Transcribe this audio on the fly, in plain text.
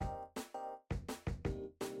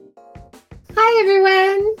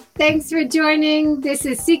everyone. Thanks for joining. This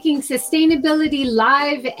is Seeking Sustainability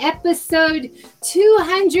Live, episode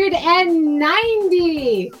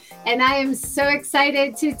 290. And I am so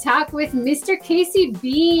excited to talk with Mr. Casey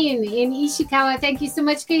Bean in Ishikawa. Thank you so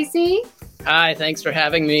much, Casey. Hi, thanks for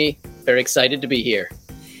having me. Very excited to be here.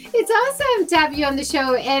 It's awesome to have you on the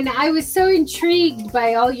show. And I was so intrigued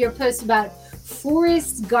by all your posts about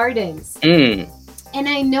forest gardens. And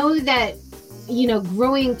I know that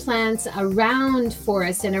growing plants around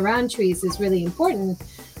forests and around trees is really important,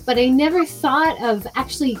 but I never thought of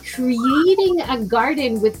actually creating a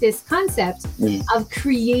garden with this concept of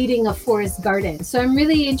creating a forest garden. So I'm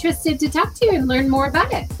really interested to talk to you and learn more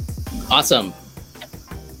about it. Awesome.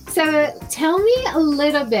 So tell me a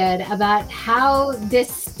little bit about how this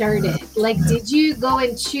started. Like, did you go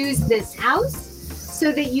and choose this house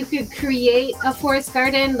so that you could create a forest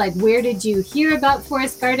garden? Like, where did you hear about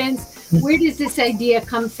forest gardens? Where does this idea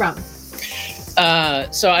come from?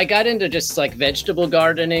 So I got into just like vegetable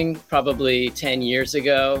gardening probably 10 years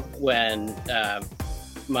ago when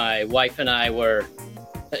my wife and I were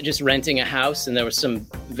just renting a house and there was some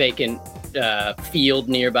vacant field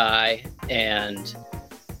nearby, and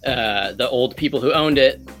the old people who owned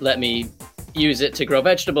it let me use it to grow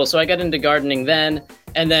vegetables. So I got into gardening then.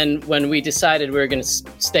 And then when we decided we were going to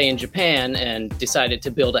stay in Japan and decided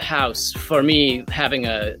to build a house, for me, having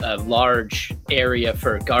a large area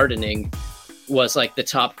for gardening was like the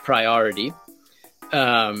top priority.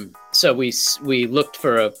 So we looked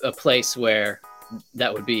for a place where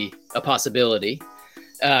that would be a possibility.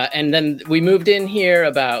 And then we moved in here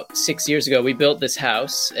about 6 years ago. We built this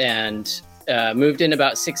house and moved in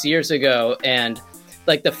about 6 years ago. And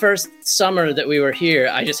like the first summer that we were here,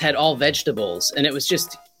 I just had all vegetables, and it was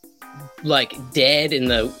just like dead in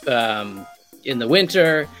the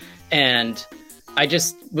winter. And I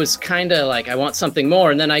just was kind of like, I want something more.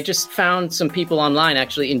 And then I just found some people online,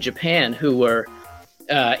 actually in Japan, who were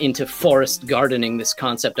into forest gardening, this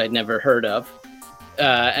concept I'd never heard of.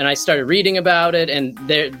 And I started reading about it, and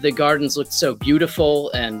the gardens looked so beautiful,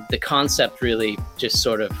 and the concept really just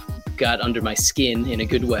sort of got under my skin in a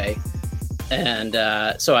good way. And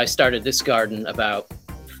so I started this garden about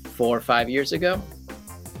 4 or 5 years ago.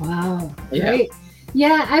 Wow, great.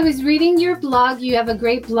 Yeah, I was reading your blog. You have a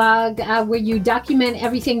great blog where you document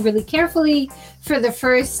everything really carefully for the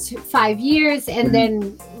first 5 years, and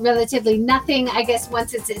then relatively nothing, I guess,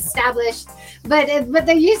 once it's established. But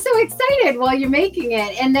then you're so excited while you're making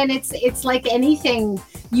it. And then it's like anything,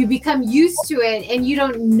 you become used to it and you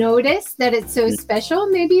don't notice that it's so special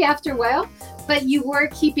maybe after a while. But you were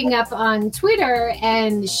keeping up on Twitter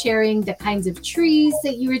and sharing the kinds of trees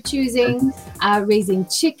that you were choosing, raising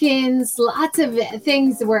chickens, lots of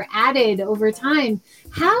things were added over time.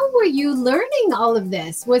 How were you learning all of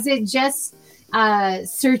this? Was it just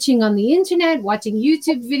searching on the internet, watching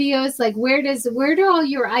YouTube videos? Like, where do all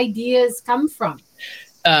your ideas come from?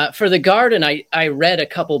 For the garden, I read a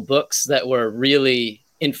couple books that were really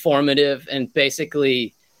informative and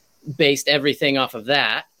basically based everything off of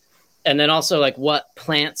that. And then also like what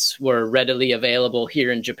plants were readily available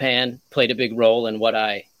here in Japan played a big role in what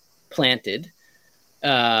I planted.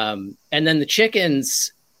 And then the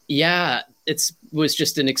chickens, it was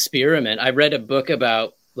just an experiment. I read a book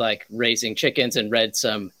about like raising chickens and read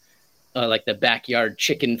some like the Backyard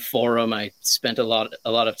Chicken Forum. I spent a lot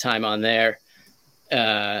of time on there.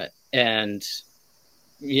 And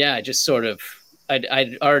I just sort of,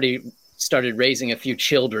 I'd already started raising a few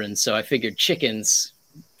children. So I figured chickens,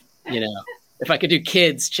 if I could do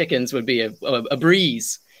kids, chickens would be a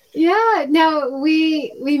breeze. Yeah. Now,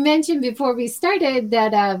 we mentioned before we started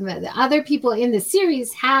that other people in the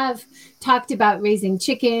series have talked about raising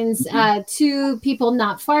chickens. Two people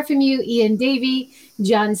not far from you, Ian Davey,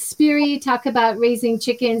 John Speary, talk about raising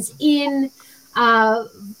chickens in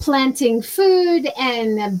planting food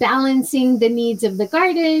and balancing the needs of the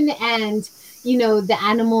garden, and the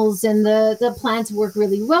animals and the plants work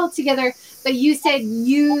really well together. But you said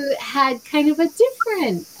you had kind of a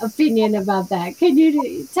different opinion about that. Can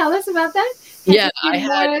you tell us about that? I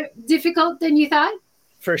had more difficult than you thought?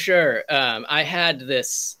 For sure. I had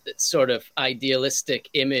this sort of idealistic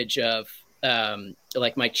image of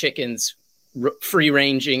like my chickens free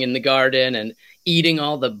ranging in the garden and eating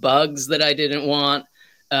all the bugs that I didn't want.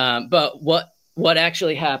 But what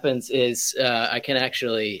actually happens is I can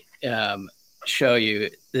actually show you.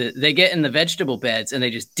 They get in the vegetable beds and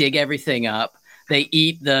they just dig everything up. They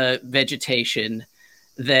eat the vegetation.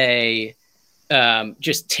 They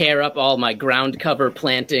just tear up all my ground cover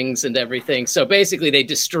plantings and everything. So basically they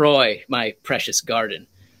destroy my precious garden.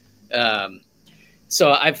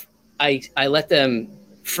 So I let them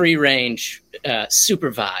free range,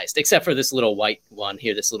 supervised, except for this little white one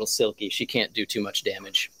here, this little silky. She can't do too much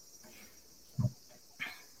damage.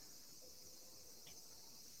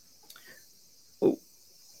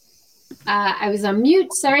 I was on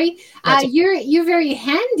mute. Sorry. You're very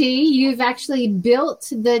handy. You've actually built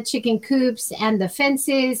the chicken coops and the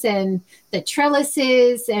fences and the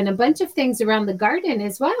trellises and a bunch of things around the garden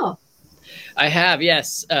as well. I have,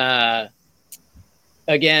 yes.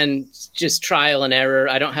 Again, just trial and error.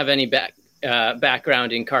 I don't have any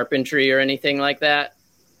background in carpentry or anything like that.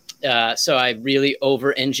 So I really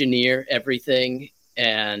over-engineer everything,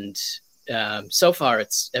 and so far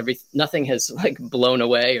nothing has like blown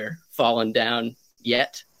away or fallen down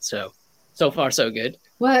yet. So far so good.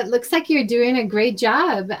 Well, it looks like you're doing a great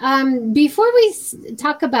job. Before we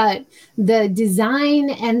talk about the design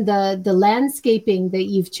and the landscaping that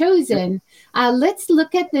you've chosen, let's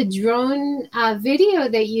look at the drone video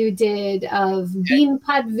that you did of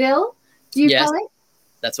Beanpotville. Do you call it?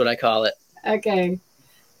 That's what I call it. Okay.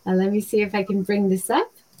 Let me see if I can bring this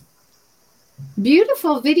up.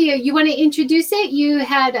 Beautiful video. You want to introduce it? You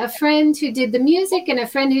had a friend who did the music and a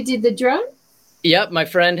friend who did the drone? Yep, my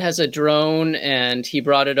friend has a drone, and he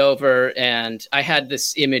brought it over, and I had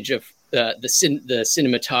this image of the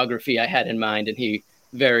cinematography I had in mind, and he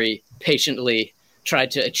very patiently tried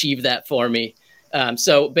to achieve that for me.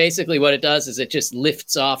 So basically what it does is it just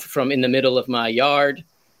lifts off from in the middle of my yard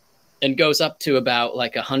and goes up to about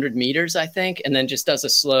like 100 meters, I think, and then just does a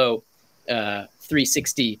slow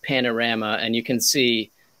 360 panorama, and you can see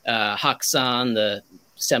Haksan, the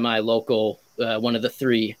semi-local, one of the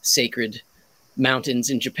 3 sacred mountains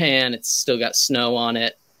in Japan. It's still got snow on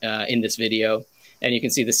it in this video, and you can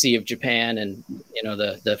see the Sea of Japan and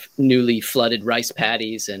the newly flooded rice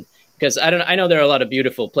paddies. And because I know there are a lot of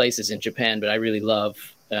beautiful places in Japan, but I really love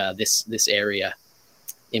this area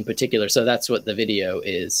in particular. So that's what the video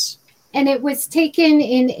is. And it was taken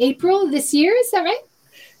in April this year, is that right?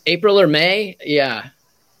 April or May, yeah.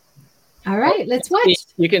 All right, let's watch.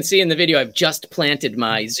 You can see in the video I've just planted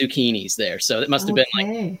my zucchinis there, so it must have been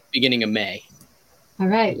like beginning of May. All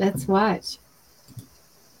right, let's watch.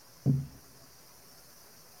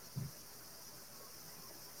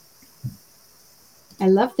 I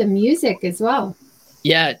love the music as well.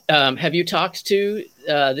 Yeah. Have you talked to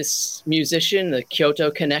this musician, the Kyoto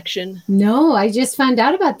Connection? No, I just found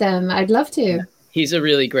out about them. I'd love to. He's a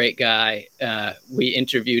really great guy. We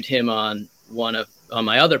interviewed him on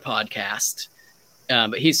my other podcast,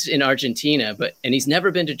 but he's in Argentina, and he's never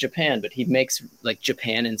been to Japan, but he makes like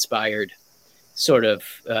Japan-inspired sort of,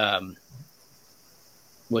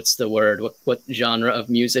 what's the word? What genre of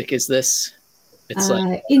music is this? It's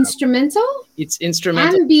like instrumental. It's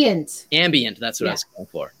instrumental. Ambient. That's what I was going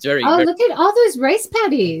for. It's very. Look at all those rice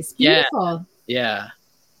paddies. Beautiful. Yeah.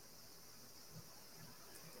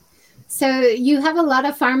 So you have a lot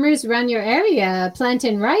of farmers around your area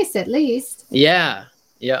planting rice, at least. Yeah.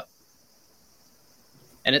 Yep.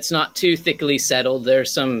 And it's not too thickly settled.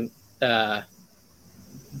 There's some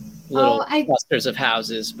little clusters of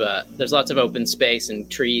houses, but there's lots of open space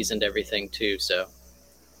and trees and everything too. So.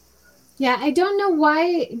 Yeah, I don't know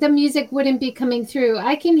why the music wouldn't be coming through.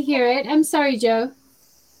 I can hear it. I'm sorry, Joe.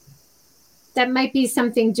 That might be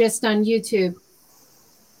something just on YouTube.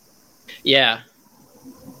 Yeah.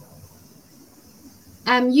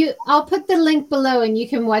 I'll put the link below and you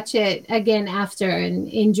can watch it again after and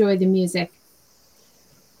enjoy the music.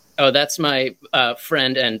 Oh, that's my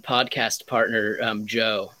friend and podcast partner,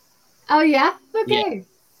 Joe. Oh, yeah? Okay. Yeah.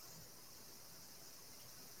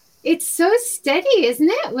 It's so steady, isn't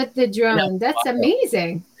it, with the drone? That's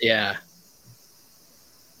amazing. Yeah.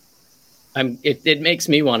 It makes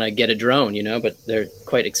me want to get a drone, but they're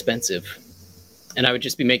quite expensive. And I would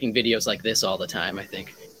just be making videos like this all the time, I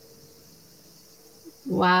think.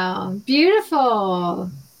 Wow.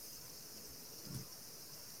 Beautiful.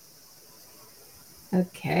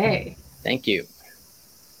 Okay. Thank you.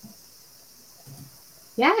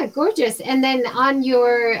 Yeah, gorgeous. And then on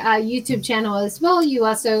your YouTube channel as well, you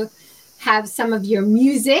also have some of your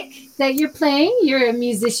music that you're playing. You're a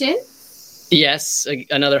musician. Yes,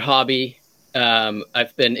 another hobby.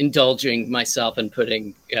 I've been indulging myself and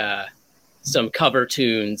putting some cover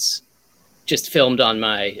tunes just filmed on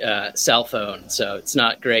my cell phone. So it's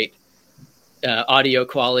not great audio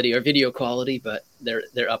quality or video quality, but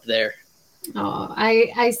they're up there. Oh,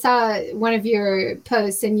 I saw one of your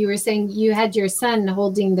posts and you were saying you had your son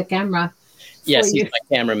holding the camera. Yes, he's my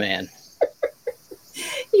cameraman.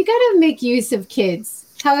 You got to make use of kids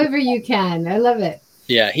however you can. I love it.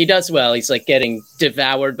 Yeah, he does well. He's like getting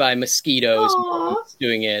devoured by mosquitoes while he's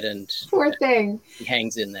doing it. And poor thing. He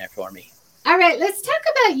hangs in there for me. All right, let's talk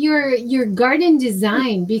about your garden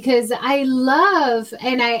design, because I love,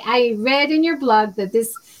 and I read in your blog that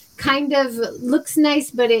this kind of looks nice,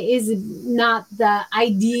 but it is not the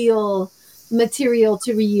ideal material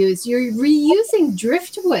to reuse. You're reusing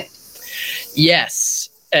driftwood. Yes.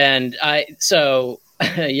 And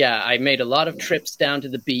yeah, I made a lot of trips down to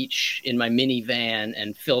the beach in my minivan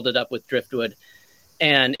and filled it up with driftwood,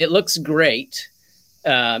 and it looks great.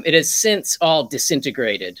 It has since all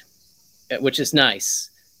disintegrated, which is nice.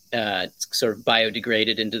 It's sort of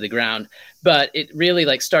biodegraded into the ground, but it really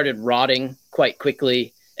like started rotting quite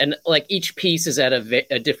quickly. And like each piece is at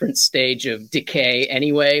a different stage of decay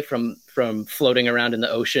anyway, from floating around in the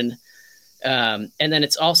ocean. And then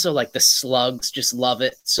it's also like the slugs just love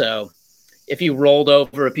it. So if you rolled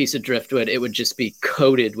over a piece of driftwood, it would just be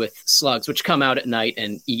coated with slugs, which come out at night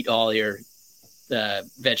and eat all your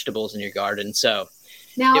vegetables in your garden. So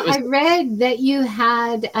now, I read that you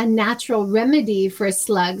had a natural remedy for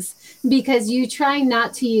slugs, because you try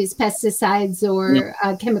not to use pesticides or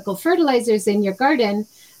chemical fertilizers in your garden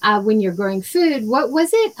when you're growing food. What was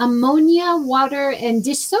it? Ammonia, water, and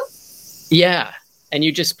dish soap? Yeah. And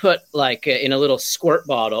you just put like in a little squirt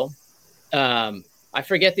bottle. I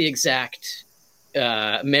forget the exact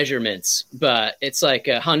measurements, but it's like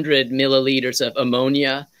 100 milliliters of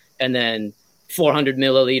ammonia and then 400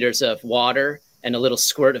 milliliters of water and a little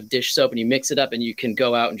squirt of dish soap, and you mix it up, and you can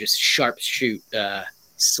go out and just sharpshoot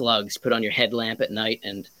slugs, put on your headlamp at night,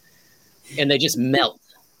 and they just melt,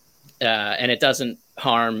 and it doesn't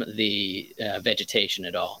harm the vegetation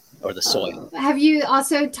at all or the soil. Have you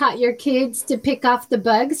also taught your kids to pick off the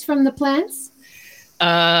bugs from the plants?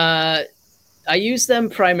 I use them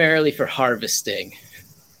primarily for harvesting,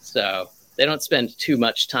 so they don't spend too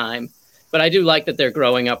much time. But I do like that they're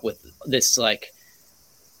growing up with this, like,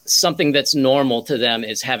 something that's normal to them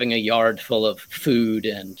is having a yard full of food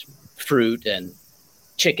and fruit and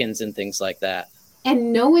chickens and things like that.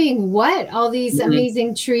 And knowing what all these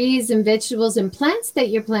amazing trees and vegetables and plants that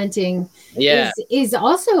you're planting is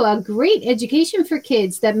also a great education for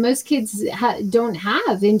kids that most kids don't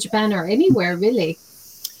have in Japan or anywhere, really.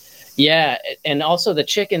 Yeah. And also the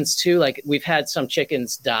chickens too. Like, we've had some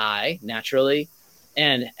chickens die naturally,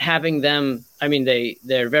 and having them, I mean,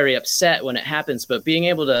 they're very upset when it happens, but being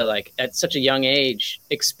able to, like, at such a young age,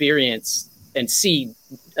 experience and see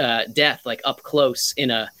death like up close in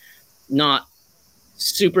a not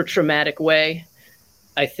super traumatic way,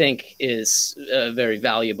 I think is a very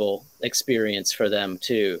valuable experience for them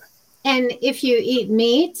too. And if you eat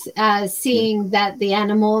meat, seeing that the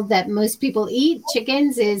animal that most people eat,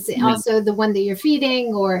 chickens, is also the one that you're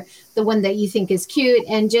feeding or the one that you think is cute,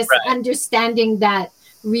 and just understanding that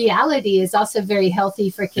reality is also very healthy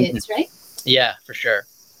for kids, right? Yeah, for sure.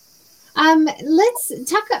 Let's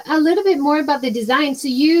talk a little bit more about the design. So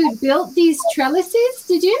you built these trellises,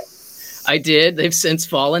 did you? I did. They've since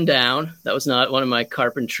fallen down. That was not one of my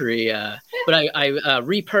carpentry, but I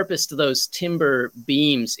repurposed those timber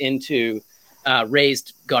beams into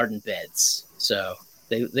raised garden beds. So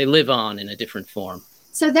they live on in a different form.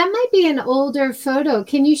 So that might be an older photo.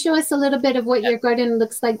 Can you show us a little bit of what your garden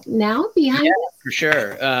looks like now behind us? For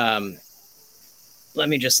sure. Let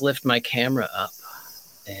me just lift my camera up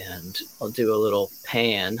and I'll do a little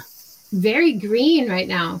pan. Very green right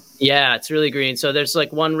now. Yeah, it's really green. So there's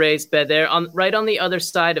like one raised bed there. Right on the other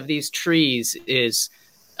side of these trees is,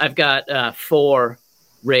 I've got 4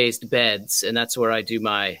 raised beds, and that's where I do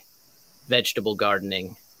my vegetable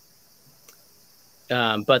gardening.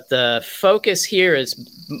 But the focus here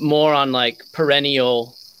is more on like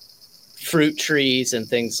perennial fruit trees and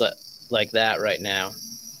things like that right now.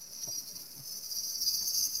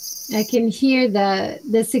 I can hear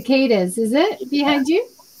the cicadas. Is it behind you?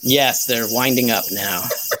 Yes, they're winding up now.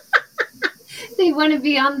 They want to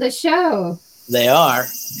be on the show. They are.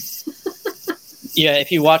 Yeah,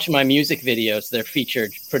 if you watch my music videos, they're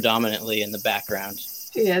featured predominantly in the background.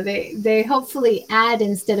 Yeah, they hopefully add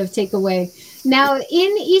instead of take away. Now,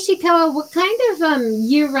 in Ishikawa, what kind of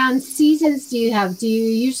year-round seasons do you have? Do you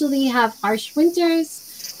usually have harsh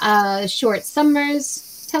winters, short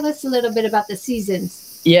summers? Tell us a little bit about the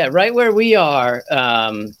seasons. Yeah, right where we are,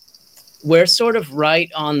 we're sort of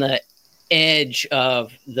right on the edge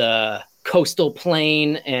of the coastal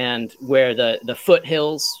plain and where the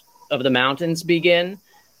foothills of the mountains begin.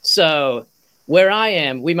 So where I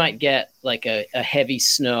am, we might get like a heavy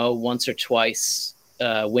snow once or twice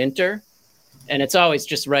winter. And it's always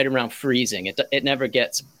just right around freezing. It never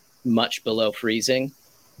gets much below freezing.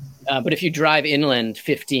 But if you drive inland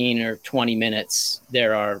 15 or 20 minutes,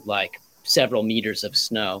 there are like several meters of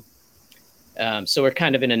snow. So we're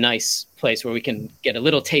kind of in a nice place where we can get a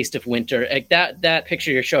little taste of winter. Like that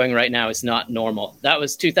picture you're showing right now is not normal. That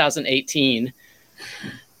was 2018,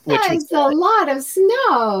 which was That's a lot of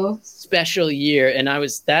snow. special year, and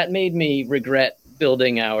that made me regret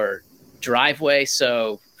building our driveway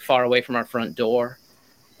so far away from our front door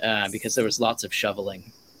because there was lots of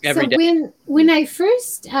shoveling every day. When I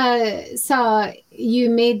first saw you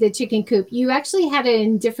made the chicken coop, you actually had it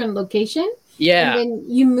in different location. Yeah. And then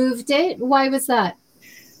you moved it. Why was that?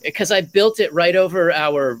 Because I built it right over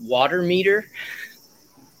our water meter,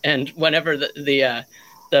 and whenever the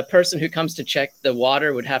person who comes to check the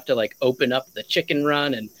water would have to like open up the chicken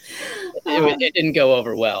run, and it didn't go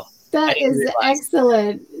over well. That is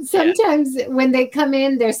excellent. Sometimes when they come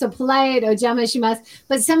in, they're so polite, ojama shimasu,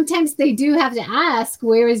 but sometimes they do have to ask,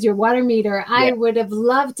 where is your water meter? Yeah. I would have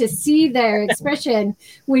loved to see their expression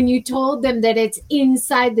when you told them that it's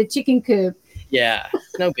inside the chicken coop. Yeah,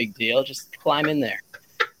 no big deal. Just climb in there.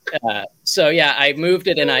 So yeah, I moved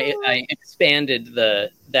it and I expanded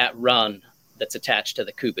that run that's attached to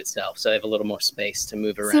the coop itself, so I have a little more space to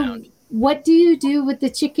move around. So what do you do with the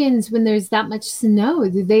chickens when there's that much snow?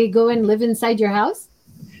 Do they go and live inside your house?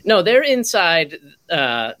 No, they're inside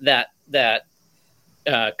that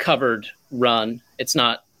covered run. It's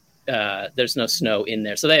not. There's no snow in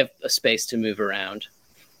there, so they have a space to move around.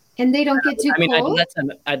 And they don't get too cold?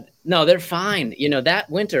 No, they're fine. You know, that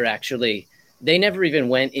winter, actually, they never even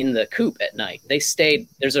went in the coop at night. They stayed.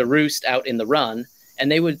 There's a roost out in the run,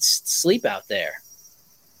 and they would sleep out there.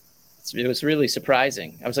 It was really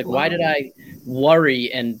surprising. I was like, why did I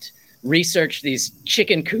worry and research these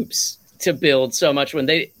chicken coops to build so much when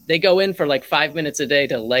they go in for like 5 minutes a day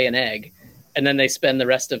to lay an egg, and then they spend the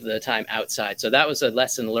rest of the time outside. So that was a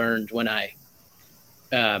lesson learned when I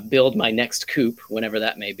build my next coop, whenever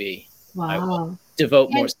that may be. Wow. I will devote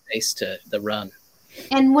more space to the run.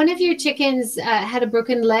 And one of your chickens had a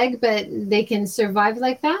broken leg, but they can survive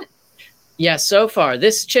like that? Yeah, so far,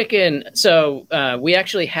 this chicken, we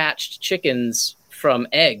actually hatched chickens from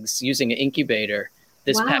eggs using an incubator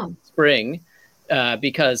this past spring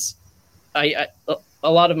because a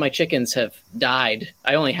lot of my chickens have died.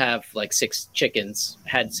 I only have like 6 chickens,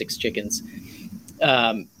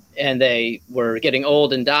 and they were getting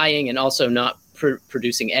old and dying and also not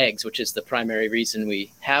producing eggs, which is the primary reason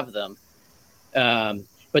we have them.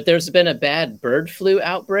 But there's been a bad bird flu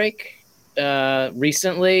outbreak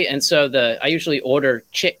recently, and so I usually order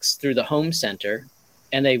chicks through the home center,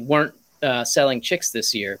 and they weren't selling chicks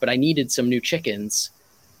this year, but I needed some new chickens,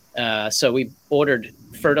 so we ordered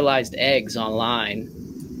fertilized eggs online,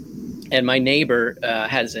 and my neighbor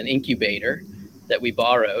has an incubator that we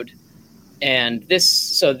borrowed, and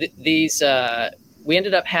these we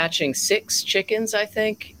ended up hatching 6 chickens, I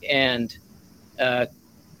think, and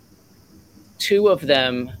 2 of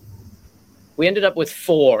them, we ended up with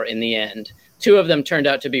 4 in the end. 2 of them turned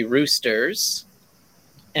out to be roosters,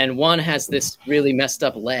 and one has this really messed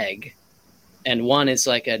up leg, and one is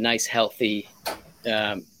like a nice, healthy,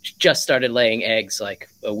 just started laying eggs like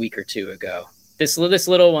a week or 2 ago. This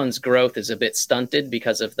little one's growth is a bit stunted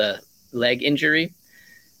because of the leg injury,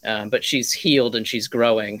 but she's healed and she's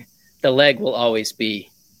growing. The leg will always be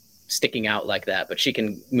sticking out like that, but she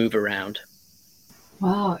can move around.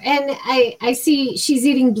 Wow. And I see she's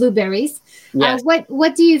eating blueberries. Yes.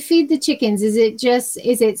 What do you feed the chickens? Is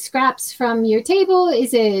it scraps from your table?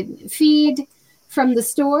 Is it feed from the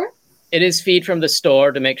store? It is feed from the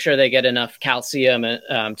store to make sure they get enough calcium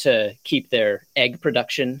to keep their egg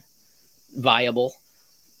production viable,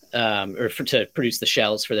 to produce the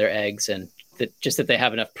shells for their eggs, and that they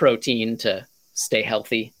have enough protein to stay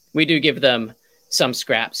healthy. We do give them some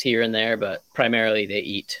scraps here and there, but primarily they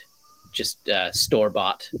eat just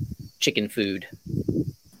store-bought chicken food.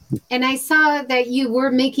 And I saw that you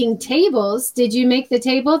were making tables. Did you make the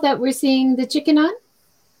table that we're seeing the chicken on?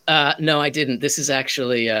 No, I didn't. This is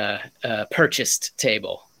actually a purchased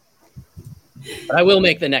table. But I will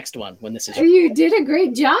make the next one when this is. You did a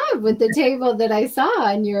great job with the table that I saw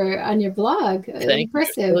on your blog.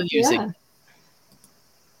 Impressive. Yeah.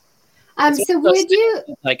 So would you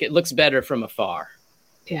like it looks better from afar?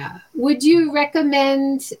 Yeah. Would you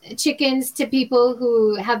recommend chickens to people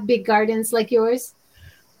who have big gardens like yours?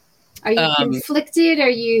 Are you conflicted, or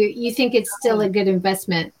you think it's still a good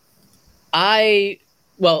investment?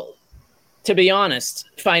 Well, to be honest,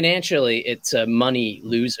 financially, it's a money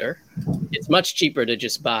loser. It's much cheaper to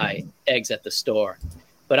just buy eggs at the store.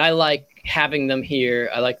 But I like having them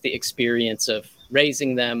here. I like the experience of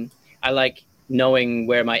raising them. I like knowing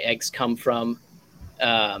where my eggs come from.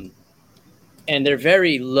 And they're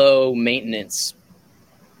very low maintenance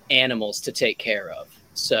animals to take care of.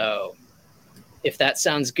 So if that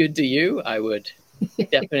sounds good to you, I would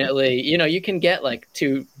definitely, you can get like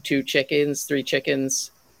two chickens, three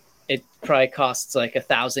chickens. It probably costs like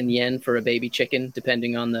 1,000 yen for a baby chicken,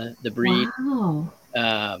 depending on the breed. Wow.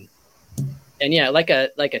 And yeah, like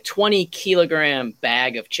a 20-kilogram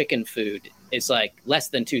bag of chicken food is like less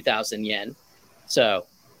than 2,000 yen. So.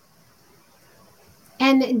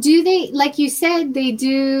 And do they, like you said, they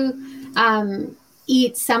do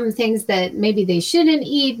eat some things that maybe they shouldn't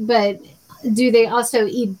eat, but do they also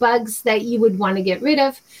eat bugs that you would want to get rid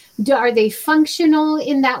of? Are they functional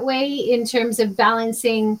in that way in terms of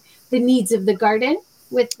balancing the needs of the garden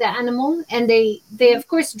with the animal? And they of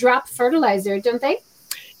course drop fertilizer, don't they?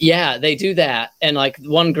 Yeah, they do that. And like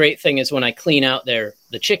one great thing is when I clean out the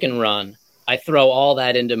chicken run, I throw all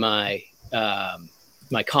that into my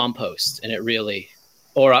my compost, and it really,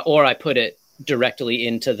 or I put it directly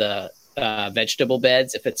into the vegetable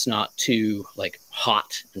beds if it's not too like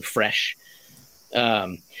hot and fresh.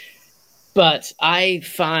 But I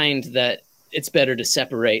find that it's better to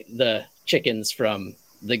separate the chickens from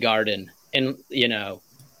the garden, and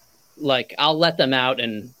like I'll let them out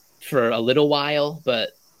and for a little while,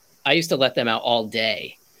 but I used to let them out all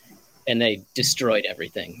day and they destroyed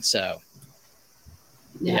everything. So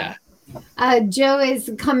yeah. Joe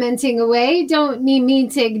is commenting away. Don't mean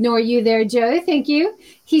to ignore you there, Joe. Thank you.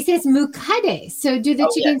 He says mukade. So do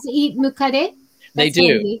the chickens eat mukade? They do.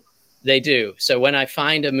 Handy. They do. So when I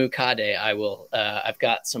find a mukade, I will, I've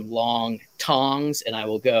got some long tongs and I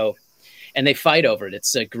will go, and they fight over it.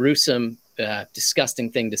 It's a gruesome,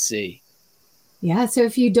 disgusting thing to see. Yeah. So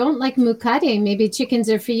if you don't like mukade, maybe chickens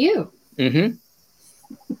are for you. Mm-hmm.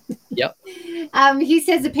 Yep. He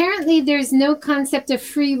says apparently there's no concept of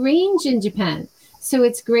free range in Japan. So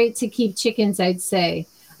it's great to keep chickens, I'd say.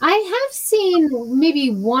 I have seen maybe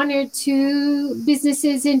one or two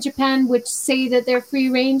businesses in Japan which say that they're free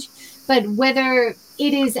range, but whether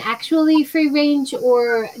it is actually free range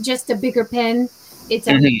or just a bigger pen, it's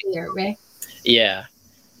unclear, right? Yeah.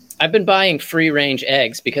 I've been buying free range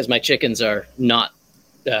eggs because my chickens are not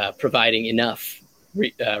providing enough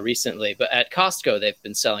recently, but at Costco, they've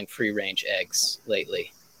been selling free range eggs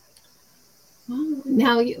lately.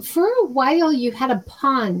 Now, for a while, you had a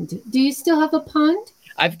pond. Do you still have a pond?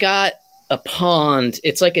 I've got a pond.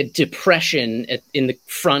 It's like a depression in the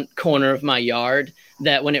front corner of my yard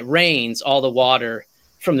that when it rains, all the water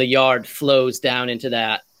from the yard flows down into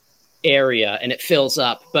that area and it fills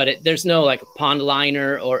up, but there's no like pond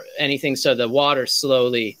liner or anything. So the water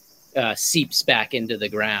slowly seeps back into the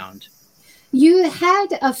ground. You had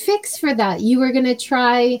a fix for that. You were going to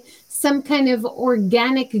try some kind of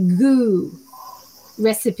organic goo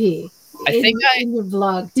recipe in your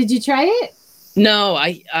vlog. Did you try it? No,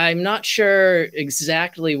 I'm not sure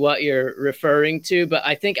exactly what you're referring to, but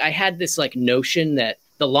I think I had this like notion that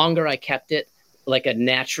the longer I kept it, like a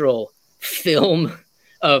natural film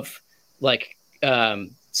of like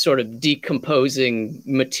sort of decomposing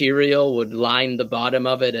material would line the bottom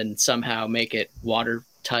of it and somehow make it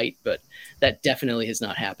watertight, but that definitely has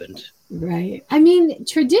not happened. Right. I mean,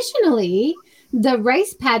 traditionally, the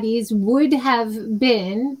rice paddies would have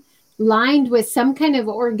been lined with some kind of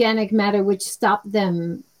organic matter which stopped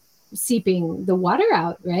them seeping the water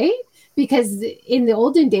out, right? Because in the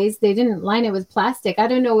olden days, they didn't line it with plastic. I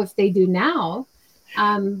don't know if they do now,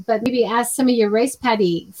 but maybe ask some of your rice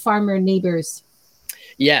paddy farmer neighbors.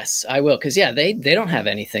 Yes, I will. Because, yeah, they don't have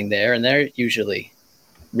anything there, and they're usually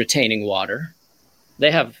retaining water. They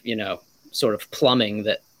have, sort of plumbing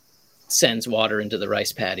that sends water into the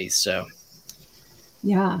rice paddies. So,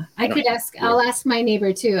 yeah, I'll ask my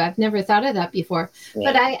neighbor too. I've never thought of that before,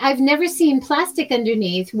 but I've never seen plastic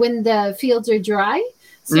underneath when the fields are dry.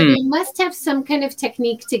 So they must have some kind of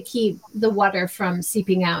technique to keep the water from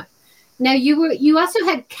seeping out. Now you also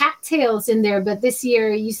had cattails in there, but this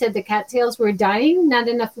year you said the cattails were dying, not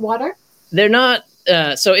enough water. They're not.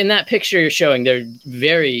 So in that picture you're showing, they're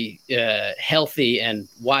very healthy and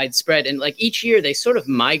widespread. And like each year they sort of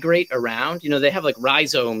migrate around, they have like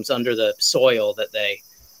rhizomes under the soil that they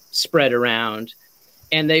spread around.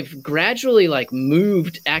 And they've gradually like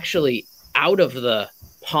moved actually out of the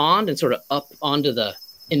pond and sort of up onto the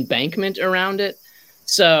embankment around it.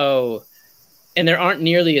 So, and there aren't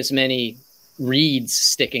nearly as many reeds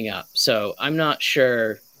sticking up. So I'm not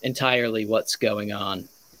sure entirely what's going on.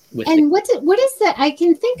 And what is that? I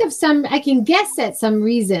can guess at some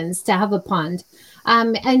reasons to have a pond.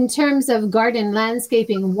 In terms of garden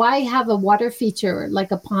landscaping, why have a water feature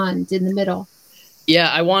like a pond in the middle? Yeah,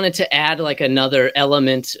 I wanted to add like another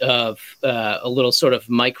element of a little sort of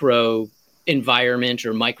micro environment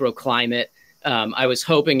or microclimate. I was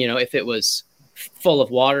hoping, if it was full of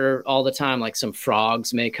water all the time. Like some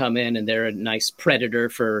frogs may come in, and they're a nice predator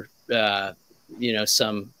for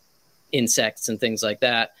some insects and things like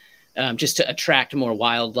that, just to attract more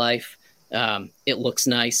wildlife. It looks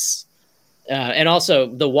nice. And also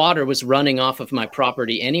the water was running off of my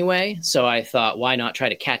property anyway. So I thought, why not try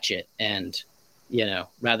to catch it? And,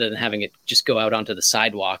 rather than having it just go out onto the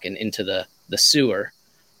sidewalk and into the sewer.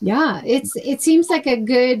 Yeah, it seems like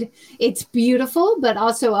it's beautiful, but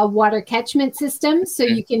also a water catchment system. So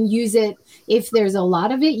you can use it if there's a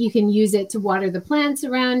lot of it, you can use it to water the plants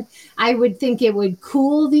around. I would think it would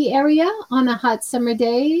cool the area on a hot summer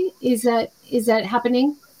day. Is that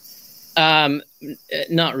happening?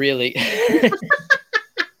 Not really.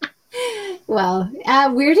 Well,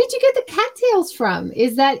 where did you get the cattails from?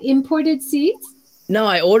 Is that imported seeds? No,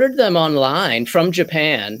 I ordered them online from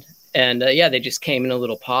Japan, and they just came in a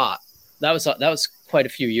little pot. That was quite a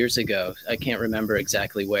few years ago. I can't remember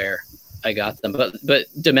exactly where I got them, but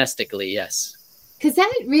domestically, yes. Because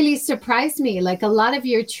that really surprised me. Like, a lot of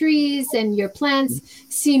your trees and your plants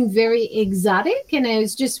seem very exotic, and I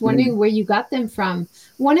was just wondering where you got them from.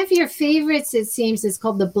 One of your favorites, it seems, is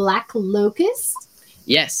called the black locust.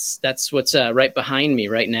 Yes, that's what's right behind me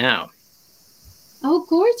right now. Oh,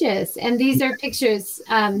 gorgeous. And these are pictures,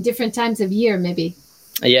 different times of year, maybe.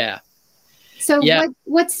 Yeah. So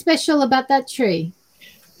what's special about that tree?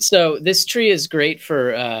 So this tree is great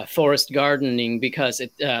for forest gardening because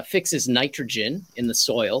it fixes nitrogen in the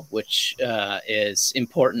soil, which is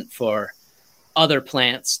important for other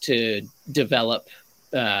plants to develop.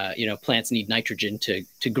 Plants need nitrogen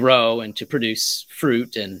to grow and to produce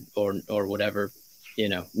fruit or whatever,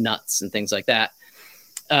 nuts and things like that.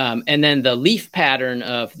 And then the leaf pattern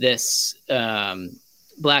of this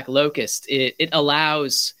black locust, it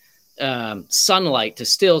allows sunlight to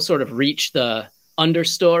still sort of reach the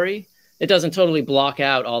understory. It doesn't totally block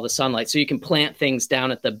out all the sunlight. So you can plant things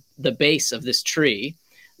down at the base of this tree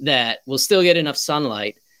that will still get enough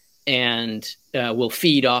sunlight and will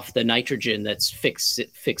feed off the nitrogen that's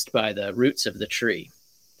fixed by the roots of the tree.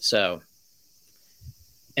 So,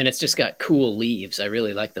 and it's just got cool leaves. I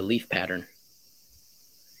really like the leaf pattern.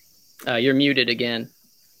 You're muted again.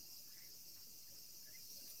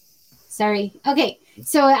 Sorry. Okay.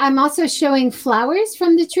 So I'm also showing flowers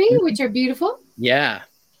from the tree, which are beautiful. Yeah.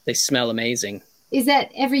 They smell amazing. Is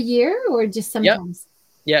that every year or just sometimes?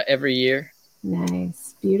 Yeah, every year.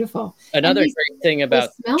 Nice. Beautiful. Another great thing about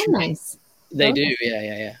they smell nice. They do.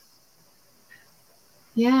 Yeah.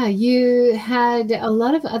 Yeah, you had a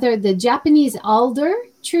lot of the Japanese alder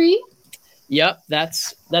tree. Yep,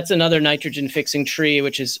 that's another nitrogen fixing tree,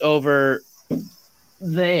 which is over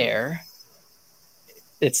there.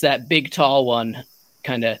 It's that big tall one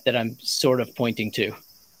kind of that I'm sort of pointing to.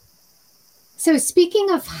 So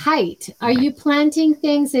speaking of height, are you planting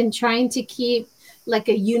things and trying to keep like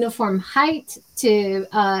a uniform height to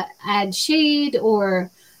add shade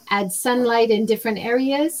or add sunlight in different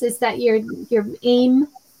areas? Is that your aim?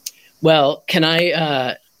 Well, can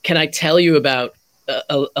I tell you about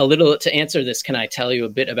a little to answer this? Can I tell you a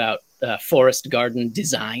bit about forest garden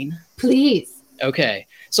design? Please. Okay.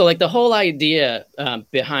 So like the whole idea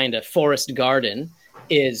behind a forest garden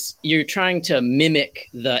is you're trying to mimic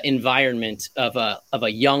the environment of a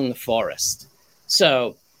young forest.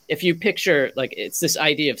 So if you picture, like, it's this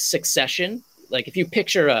idea of succession. Like if you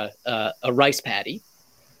picture a rice paddy,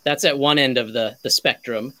 that's at one end of the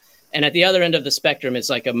spectrum. And at the other end of the spectrum is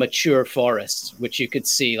like a mature forest, which you could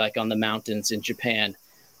see like on the mountains in Japan.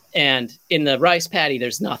 And in the rice paddy,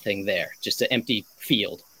 there's nothing there, just an empty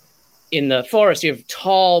field. In the forest, you have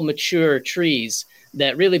tall, mature trees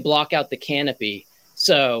that really block out the canopy.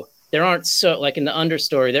 So there aren't like in the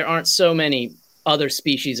understory, there aren't so many other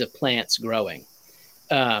species of plants growing.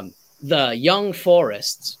 The young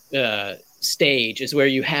forest stage is where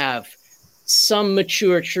you have some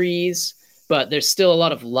mature trees, but there's still a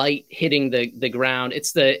lot of light hitting the ground.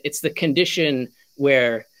 It's the condition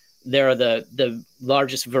where there are the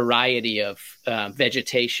largest variety of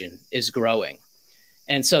vegetation is growing.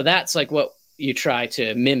 And so that's like what you try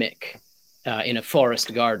to mimic in a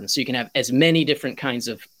forest garden. So you can have as many different kinds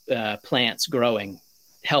of plants growing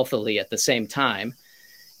healthily at the same time.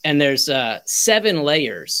 And there's 7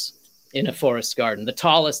 layers in a forest garden. The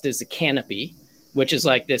tallest is the canopy, which is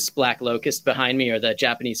like this black locust behind me, or the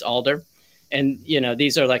Japanese alder. And,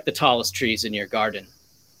 these are like the tallest trees in your garden.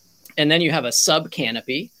 And then you have a sub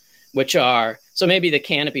canopy, which are, so maybe the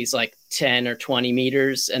canopy is like 10 or 20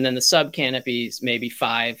 meters. And then the sub canopy is maybe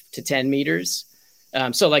 5 to 10 meters.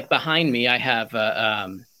 So like behind me, I have,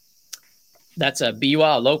 that's a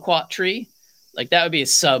biwa, a loquat tree. Like that would be a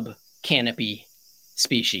sub canopy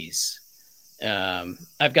species.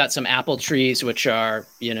 I've got some apple trees, which are,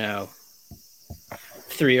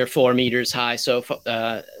 3 or 4 meters high so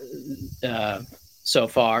far.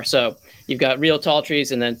 So you've got real tall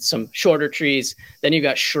trees and then some shorter trees. Then you've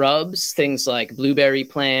got shrubs, things like blueberry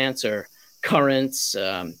plants or currants,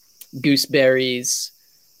 gooseberries,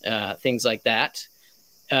 things like that.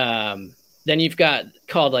 Then you've got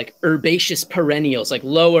called like herbaceous perennials, like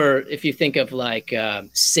lower, if you think of like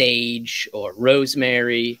sage or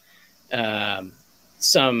rosemary,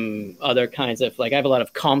 some other kinds of, like I have a lot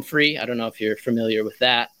of comfrey. I don't know if you're familiar with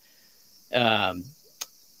that.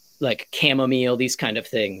 Like chamomile, these kind of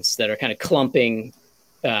things that are kind of clumping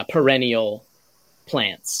perennial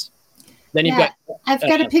plants. Then you've got... I've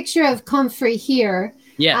got a picture of comfrey here.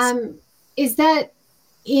 Yes. Is that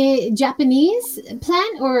a Japanese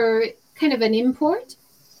plant or kind of an import?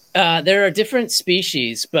 There are different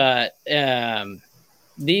species, but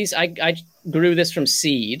these, I grew this from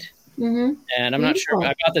seed. Mm-hmm. And I'm not sure.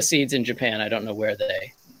 I got the seeds in Japan. I don't know where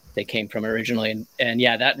they came from originally. And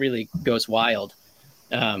yeah, that really goes wild.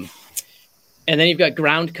 And then you've got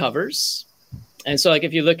ground covers. And so like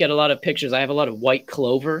if you look at a lot of pictures, I have a lot of white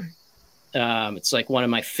clover. It's like one of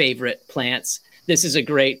my favorite plants. This is a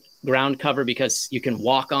great ground cover because you can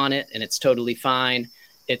walk on it and it's totally fine.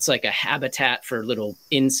 It's like a habitat for little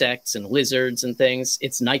insects and lizards and things.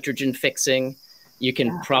 It's nitrogen fixing. You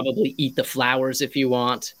can probably eat the flowers if you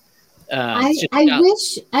want.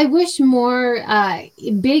 I wish more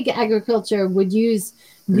big agriculture would use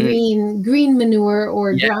green manure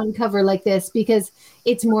or ground cover like this, because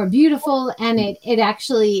it's more beautiful and it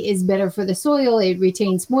actually is better for the soil. It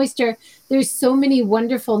retains moisture. There's so many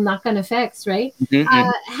wonderful knock-on effects, right?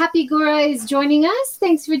 Mm-hmm. Happy Gora is joining us.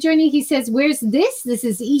 Thanks for joining. He says, where's this? This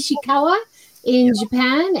is Ishikawa in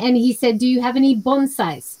Japan. And he said, do you have any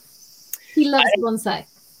bonsais? He loves bonsai.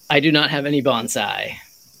 I do not have any bonsai.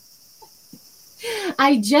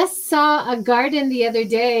 I just saw a garden the other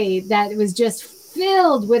day that was just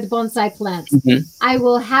filled with bonsai plants. Mm-hmm. I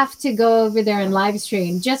will have to go over there and live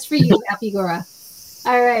stream just for you, Happy Gora.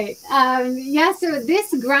 All right. So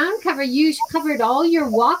this ground cover, you covered all your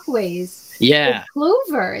walkways with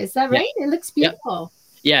clover. Is that right? It looks beautiful.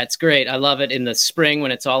 Yeah, it's great. I love it in the spring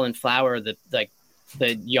when it's all in flower.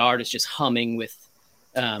 The yard is just humming with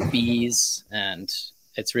bees, and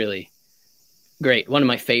it's really great. One of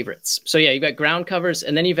my favorites. So yeah, you've got ground covers,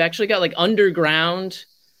 and then you've actually got like underground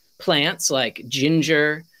plants like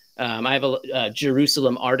ginger. I have a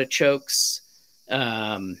Jerusalem artichokes,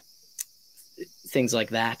 things like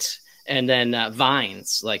that. And then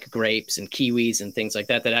vines like grapes and kiwis and things like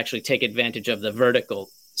that that actually take advantage of the vertical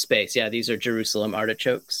space. Yeah, these are Jerusalem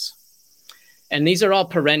artichokes. And these are all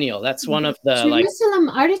perennial. That's one of the Jerusalem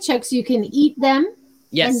artichokes, you can eat them.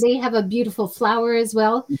 Yes. And they have a beautiful flower as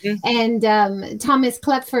well. Mm-hmm. And Thomas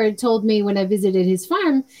Klepford told me when I visited his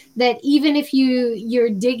farm that even if you're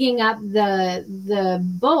digging up the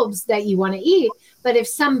bulbs that you want to eat, but if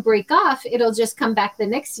some break off, it'll just come back the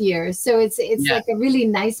next year. So it's like a really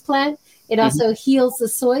nice plant. It also heals the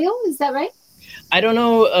soil. Is that right? I don't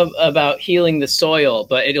know about healing the soil,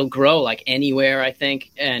 but it'll grow like anywhere, I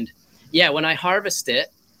think. And yeah, when I harvest it,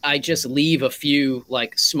 I just leave a few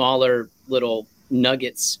like smaller little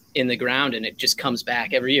nuggets in the ground, and it just comes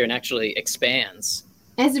back every year and actually expands.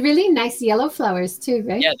 It has really nice yellow flowers too,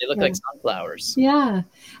 right? Yeah, they look like sunflowers. Yeah.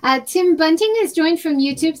 Tim Bunting has joined from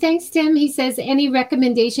YouTube. Thanks, Tim. He says, any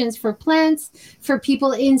recommendations for plants for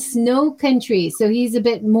people in snow country? So he's a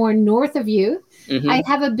bit more north of you. Mm-hmm. I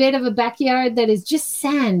have a bit of a backyard that is just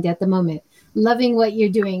sand at the moment. Loving what you're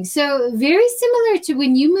doing. So very similar to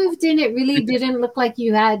when you moved in, it really didn't look like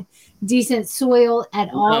you had decent soil at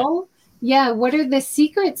all. Yeah. What are the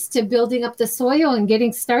secrets to building up the soil and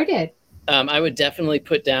getting started? I would definitely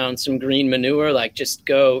put down some green manure. Like just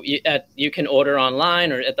go, you can order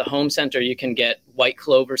online or at the home center, you can get white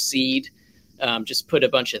clover seed. Just put a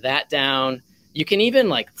bunch of that down. You can even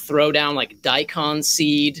like throw down like daikon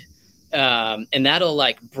seed, and that'll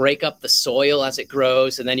like break up the soil as it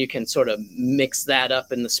grows. And then you can sort of mix that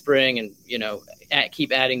up in the spring and,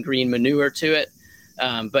 keep adding green manure to it.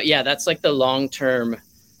 But yeah, that's like the long-term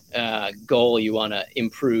goal. You want to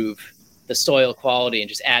improve the soil quality and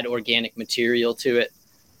just add organic material to it.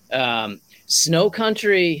 Snow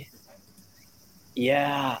country.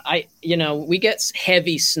 Yeah, we get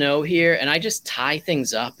heavy snow here, and I just tie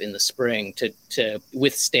things up in the spring to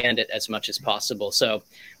withstand it as much as possible. So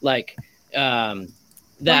like, that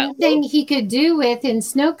one thing he could do with in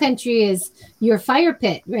snow country is your fire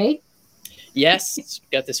pit, right? Yes.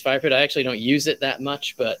 Got this fire pit. I actually don't use it that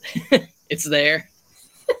much, but it's there.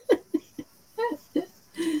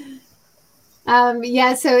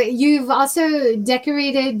 Yeah, so you've also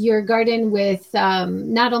decorated your garden with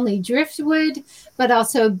not only driftwood, but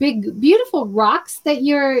also big, beautiful rocks that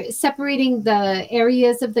you're separating the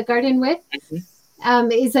areas of the garden with.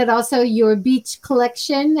 Is that also your beach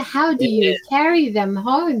collection? How do you carry them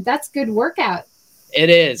home? That's good workout. It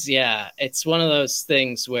is, yeah. It's one of those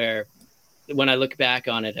things where when I look back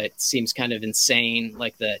on it, it seems kind of insane,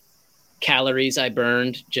 like the calories I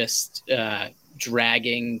burned just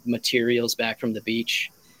dragging materials back from the beach.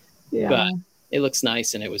 Yeah. But it looks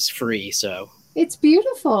nice and it was free. So it's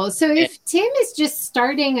beautiful. So if Tim is just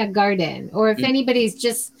starting a garden, or if anybody's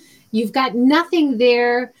just, you've got nothing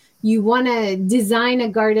there, you want to design a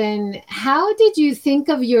garden, how did you think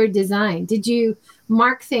of your design? Did you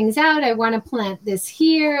mark things out? I want to plant this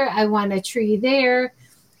here. I want a tree there.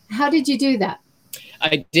 How did you do that?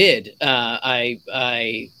 I did.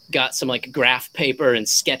 I got some like graph paper and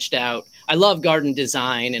sketched out. I love garden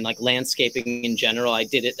design and like landscaping in general. I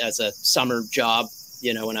did it as a summer job,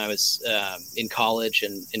 you know, when I was in college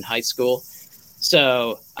and in high school.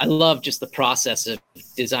 So I love just the process of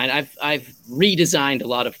design. I've redesigned a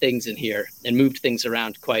lot of things in here and moved things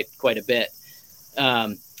around quite a bit.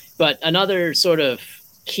 But another sort of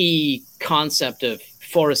key concept of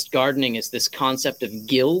forest gardening is this concept of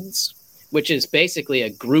guilds, which is basically a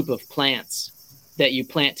group of plants that you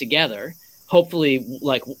plant together, hopefully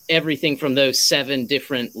like everything from those 7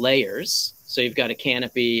 different layers. So you've got a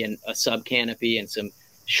canopy and a sub canopy and some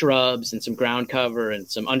shrubs and some ground cover and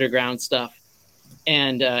some underground stuff.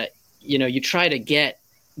 And, you know, you try to get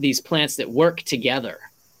these plants that work together.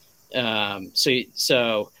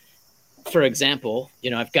 So for example,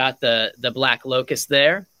 you know, I've got the black locust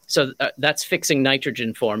there. So that's fixing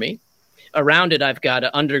nitrogen for me. Around it, I've got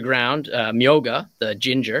an underground myoga, the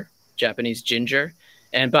ginger, Japanese ginger.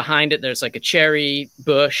 And behind it, there's like a cherry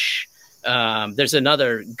bush. There's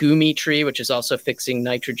another gumi tree, which is also fixing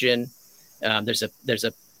nitrogen. There's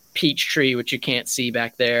a peach tree, which you can't see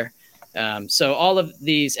back there. So all of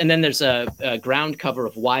these, and then there's a ground cover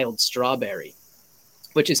of wild strawberry,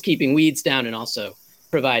 which is keeping weeds down and also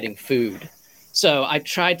providing food. So I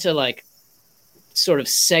tried to like sort of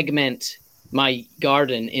segment my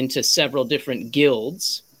garden into several different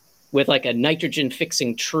guilds with like a nitrogen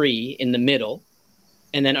fixing tree in the middle.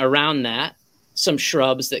 And then around that, some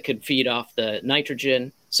shrubs that could feed off the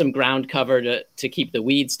nitrogen, some ground cover to keep the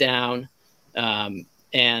weeds down.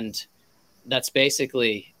 And that's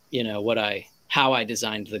basically, you know, how I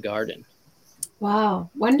designed the garden. Wow,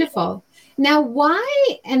 wonderful. Now,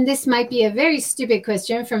 why, and this might be a very stupid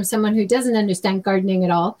question from someone who doesn't understand gardening at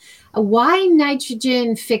all, why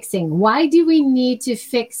nitrogen fixing? Why do we need to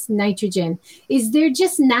fix nitrogen? Is there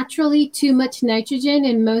just naturally too much nitrogen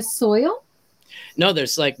in most soil? No,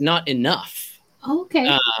 there's like not enough.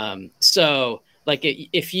 Okay. So like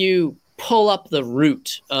if you pull up the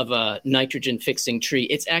root of a nitrogen fixing tree,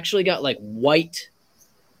 it's actually got like white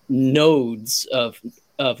nodes of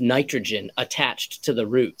nitrogen attached to the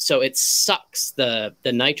root. So it sucks the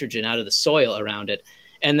nitrogen out of the soil around it.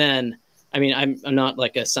 And then, I mean, I'm not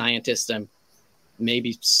like a scientist.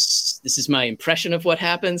 Maybe this is my impression of what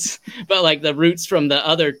happens, but like the roots from the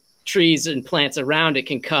other trees and plants around it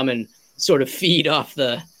can come and sort of feed off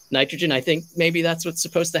the nitrogen. I think maybe that's what's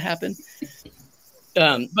supposed to happen.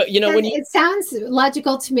 But you know, it sounds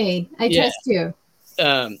logical to me. I trust you.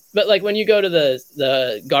 But like when you go to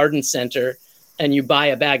the garden center and you buy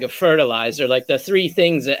a bag of fertilizer, like the 3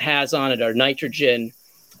 things it has on it are nitrogen,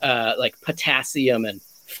 like potassium and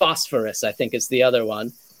phosphorus, I think is the other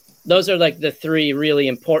one. Those are like the 3 really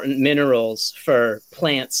important minerals for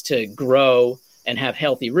plants to grow and have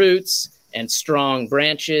healthy roots and strong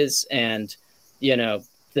branches and, you know,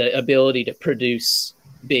 the ability to produce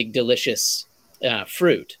big, delicious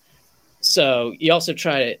fruit. So you also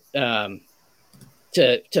try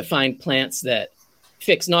to find plants that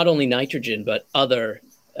fix not only nitrogen, but other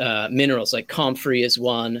minerals, like comfrey is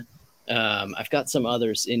one. I've got some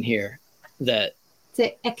others in here that...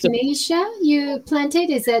 The echinacea you planted,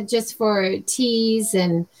 is that just for teas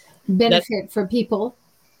and benefit for people?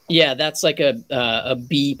 Yeah, that's like a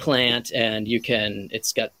bee plant, and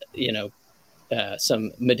it's got, you know,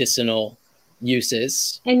 some medicinal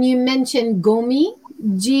uses. And you mentioned gomi,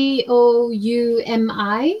 Goumi.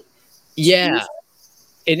 Yeah.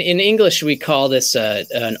 In English, we call this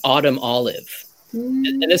an autumn olive.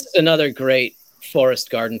 And this is another great forest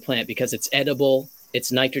garden plant because it's edible,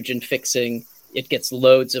 it's nitrogen fixing, it gets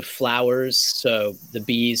loads of flowers, so the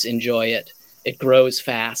bees enjoy it. It grows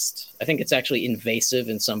fast. I think it's actually invasive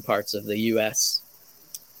in some parts of the U.S.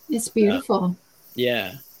 It's beautiful.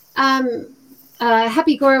 Yeah.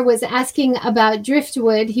 Happy Gore was asking about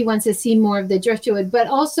driftwood. He wants to see more of the driftwood, but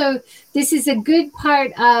also this is a good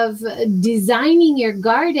part of designing your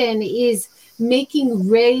garden is making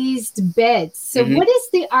raised beds. So what is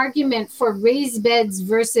the argument for raised beds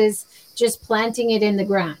versus just planting it in the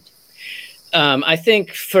ground? I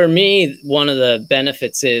think for me, one of the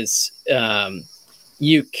benefits is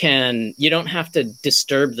you don't have to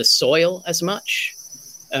disturb the soil as much.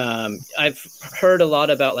 I've heard a lot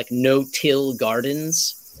about like no-till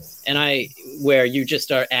gardens, where you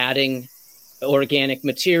just are adding organic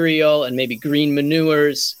material and maybe green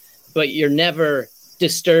manures, but you're never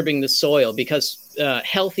disturbing the soil, because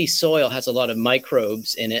healthy soil has a lot of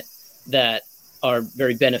microbes in it that are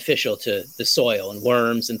very beneficial to the soil, and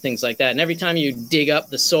worms and things like that. And every time you dig up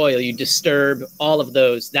the soil, you disturb all of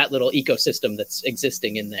that little ecosystem that's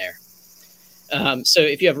existing in there. So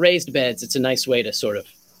if you have raised beds, it's a nice way to sort of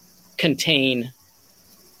contain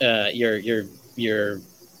your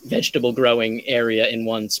vegetable growing area in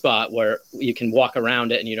one spot where you can walk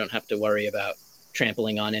around it and you don't have to worry about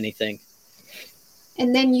trampling on anything.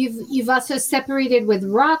 And then you've also separated with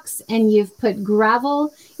rocks and you've put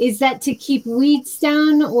gravel. Is that to keep weeds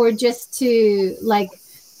down, or just to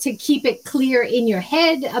keep it clear in your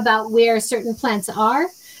head about where certain plants are?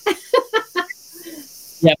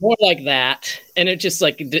 Yeah, more like that. And it just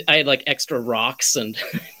I had extra rocks and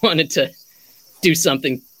wanted to do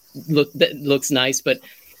something that looks nice. But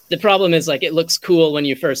the problem is it looks cool when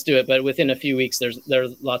you first do it, but within a few weeks there's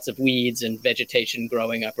lots of weeds and vegetation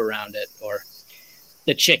growing up around it, or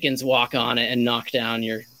the chickens walk on it and knock down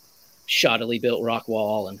your shoddily built rock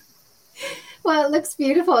wall. Well, it looks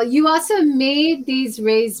beautiful. You also made these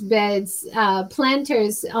raised beds,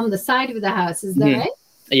 planters on the side of the house. Is that right?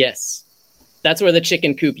 Yes. That's where the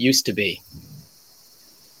chicken coop used to be.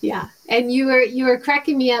 Yeah. And you were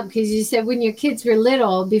cracking me up because you said when your kids were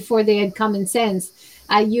little, before they had common sense,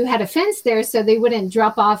 you had a fence there so they wouldn't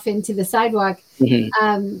drop off into the sidewalk.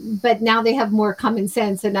 But now they have more common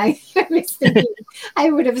sense. And I was thinking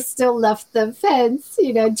I would have still left the fence,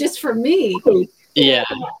 just for me. Yeah.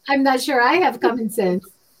 I'm not sure I have common sense.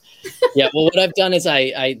 Yeah. Well, what I've done is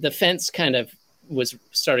the fence kind of was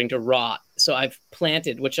starting to rot. So I've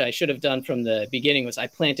planted, which I should have done from the beginning, was I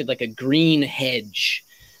planted a green hedge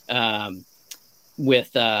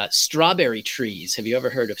with strawberry trees. Have you ever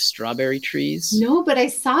heard of strawberry trees? No, but I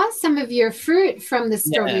saw some of your fruit from the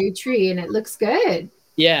strawberry tree and it looks good.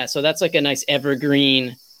 Yeah, so that's a nice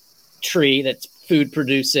evergreen tree that's food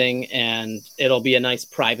producing, and it'll be a nice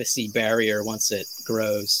privacy barrier once it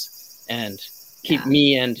grows and keep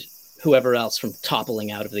me and whoever else from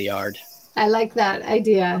toppling out of the yard. I like that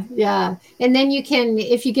idea. Yeah. And then you can,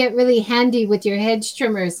 if you get really handy with your hedge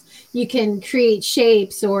trimmers, you can create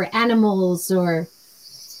shapes or animals or,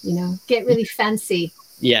 get really fancy.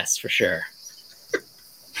 Yes, for sure.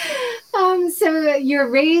 So your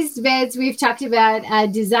raised beds, we've talked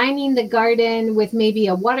about designing the garden with maybe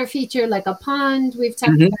a water feature like a pond. We've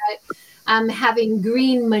talked about having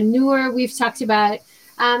green manure. We've talked about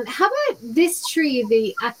how about this tree,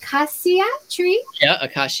 the acacia tree? Yeah,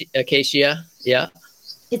 acacia. Yeah.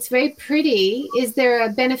 It's very pretty. Is there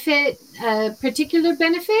a particular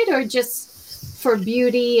benefit, or just for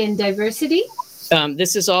beauty and diversity?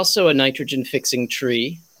 This is also a nitrogen fixing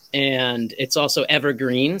tree, and it's also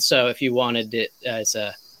evergreen. So if you wanted it as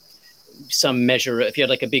some measure, if you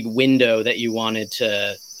had a big window that you wanted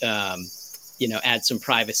to add some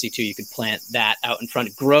privacy to, you could plant that out in front.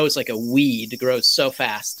 It grows like a weed. It grows so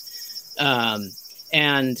fast.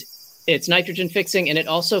 And it's nitrogen fixing, and it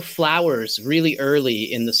also flowers really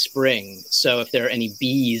early in the spring. So if there are any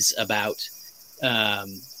bees about,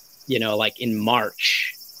 in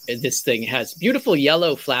March, this thing has beautiful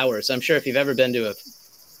yellow flowers. I'm sure if you've ever been to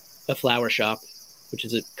a flower shop, which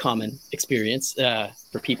is a common experience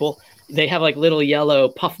for people, they have little yellow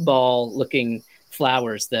puffball looking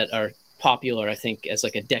flowers that are popular, I think, as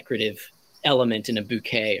a decorative element in a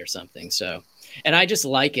bouquet or something. So, and I just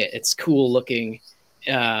like it. It's cool looking,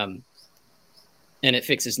 and it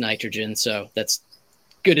fixes nitrogen. So that's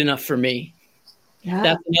good enough for me. Yeah.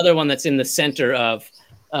 That's another one that's in the center of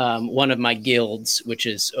one of my guilds, which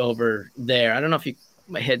is over there. I don't know if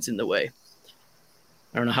my head's in the way.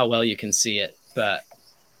 I don't know how well you can see it, but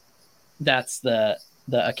that's the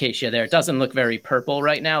acacia there. It doesn't look very purple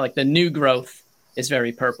right now. The new growth is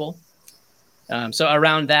very purple. So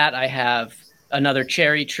around that, I have another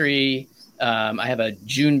cherry tree. I have a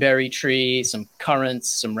Juneberry tree, some currants,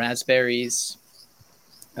 some raspberries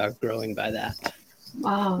are growing by that.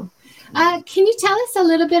 Wow. Can you tell us a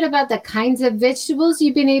little bit about the kinds of vegetables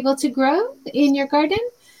you've been able to grow in your garden?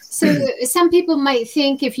 So some people might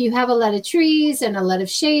think if you have a lot of trees and a lot of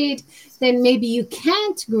shade, then maybe you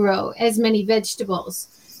can't grow as many vegetables.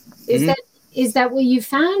 Is that what you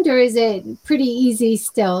found, or is it pretty easy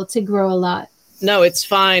still to grow a lot? No, it's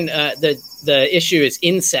fine. The issue is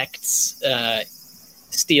insects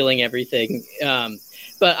stealing everything.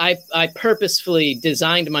 But I purposefully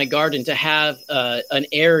designed my garden to have an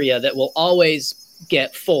area that will always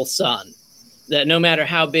get full sun. That no matter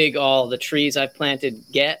how big all the trees I've planted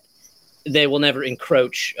get, they will never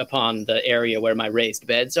encroach upon the area where my raised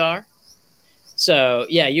beds are. So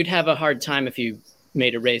yeah, you'd have a hard time if you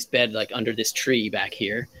made a raised bed like under this tree back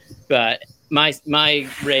here. But my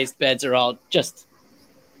raised beds are all just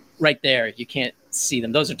right there. You can't see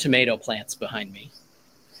them. Those are tomato plants behind me.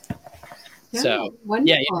 So wonderful.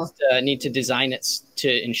 Yeah, you just need to design it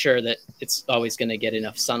to ensure that it's always going to get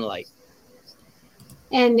enough sunlight.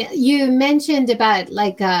 And you mentioned about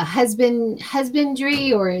like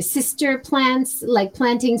husbandry or sister plants, like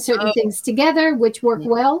planting certain things together, which work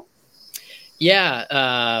well. Yeah,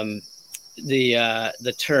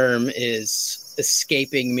 the term is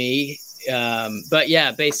escaping me, but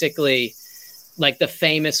yeah, basically, like the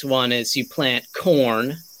famous one is you plant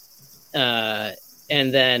corn, and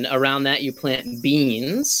then around that you plant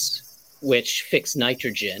beans, which fix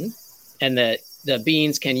nitrogen, and the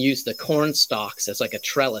beans can use the corn stalks as like a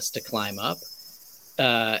trellis to climb up.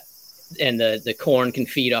 And the corn can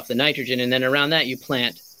feed off the nitrogen. And then around that, you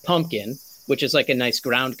plant pumpkin, which is like a nice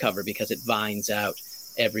ground cover because it vines out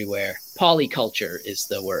everywhere. Polyculture is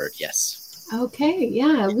the word, yes. Okay,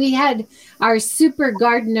 yeah. We had our super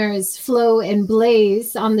gardeners, Flo and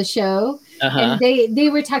Blaze, on the show. And they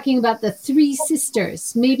were talking about the three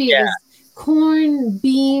sisters. Maybe it was corn,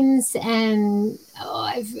 beans, and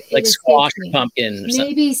like squash or pumpkin.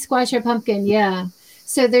 Maybe squash or pumpkin, yeah.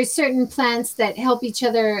 So there's certain plants that help each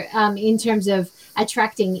other in terms of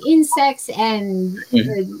attracting insects and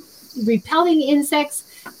repelling insects,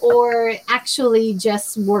 or actually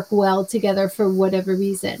just work well together for whatever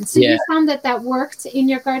reason. So you found that worked in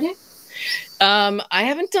your garden? I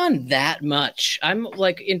haven't done that much. I'm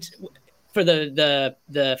like for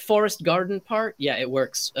the forest garden part, yeah, it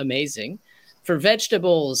works amazing. For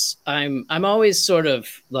vegetables, I'm always sort of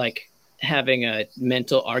like having a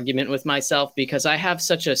mental argument with myself because I have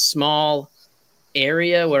such a small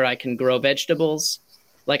area where I can grow vegetables.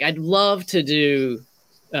 Like I'd love to do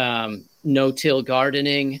no-till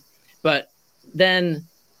gardening, but then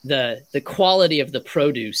the quality of the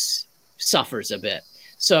produce suffers a bit.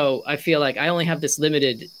 So I feel like I only have this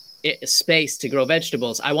limited space to grow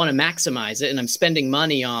vegetables. I want to maximize it, and I'm spending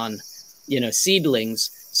money on,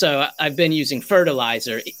 seedlings. So I've been using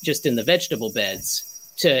fertilizer just in the vegetable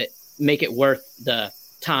beds to make it worth the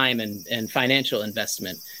time and financial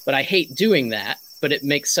investment. But I hate doing that, but it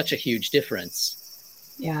makes such a huge difference.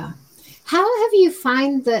 Yeah. How have you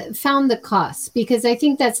found the costs? Because I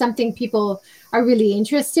think that's something people are really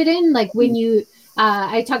interested in. Like when you,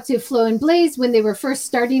 I talked to Flo and Blaze when they were first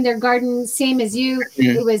starting their garden, same as you.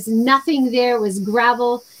 It was nothing there, it was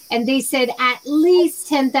gravel. And they said at least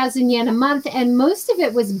 10,000 yen a month. And most of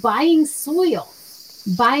it was buying soil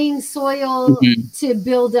to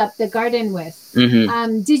build up the garden with.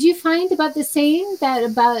 Did you find about the same,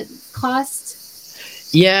 about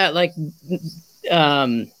cost? Yeah, like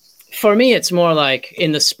for me, it's more like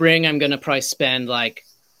in the spring, I'm going to probably spend like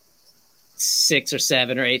 6 or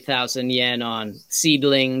 7 or 8,000 yen on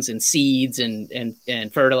seedlings and seeds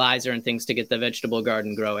and fertilizer and things to get the vegetable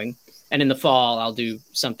garden growing. And in the fall, I'll do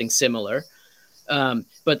something similar.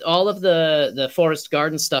 But all of the forest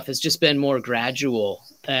garden stuff has just been more gradual.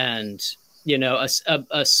 And,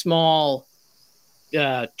 a small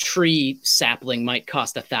tree sapling might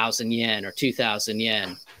cost 1,000 yen or 2,000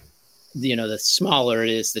 yen. The smaller it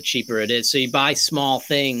is, the cheaper it is. So you buy small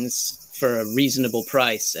things for a reasonable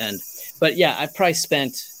price. But yeah, I probably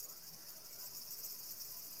spent,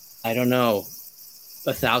 I don't know,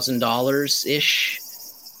 $1,000 ish.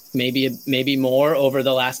 Maybe more over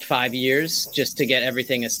the last 5 years just to get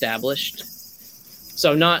everything established.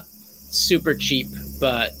 So not super cheap,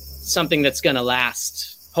 but something that's going to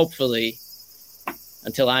last, hopefully,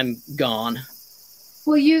 until I'm gone.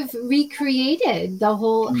 Well, you've recreated the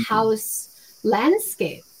whole house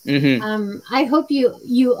landscape. I hope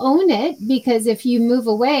you own it, because if you move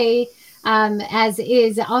away, as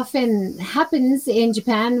is often happens in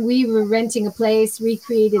Japan, we were renting a place,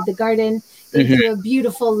 recreated the garden into a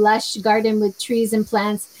beautiful lush garden with trees and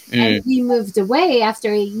plants, and we moved away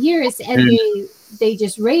after 8 years, and they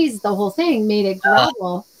just raised the whole thing, made it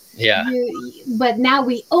gravel. Yeah. But now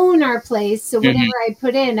we own our place, so whatever I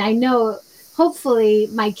put in, I know hopefully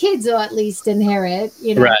my kids will at least inherit,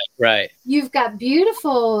 you know. Right. You've got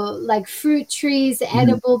beautiful like fruit trees,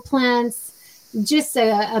 edible plants, just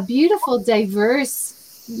a beautiful,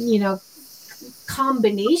 diverse, you know,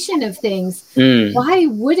 combination of things. Why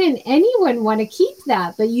wouldn't anyone want to keep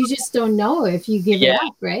that? But you just don't know if you give it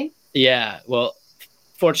up, right? Yeah. Well,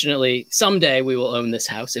 fortunately, someday we will own this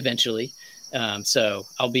house eventually. So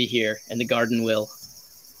I'll be here and the garden will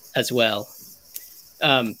as well.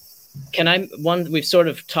 We've sort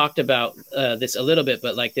of talked about this a little bit,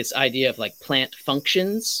 but like this idea of like plant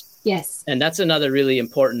functions. Yes. And that's another really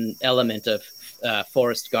important element of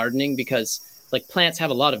forest gardening, because like plants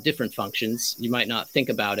have a lot of different functions. You might not think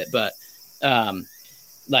about it, but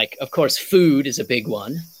like, of course, food is a big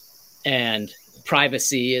one, and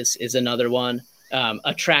privacy is another one.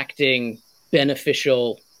 Attracting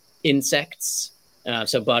beneficial insects,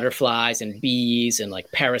 so butterflies and bees and like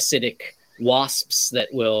parasitic wasps that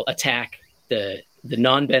will attack the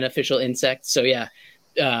non-beneficial insects. So yeah,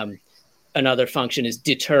 another function is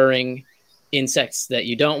deterring insects that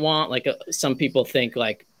you don't want. Like some people think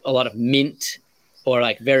like a lot of mint or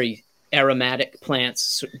like very aromatic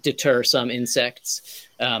plants deter some insects.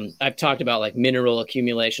 I've talked about like mineral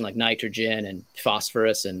accumulation, like nitrogen and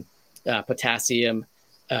phosphorus and potassium,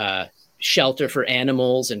 shelter for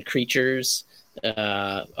animals and creatures,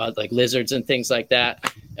 like lizards and things like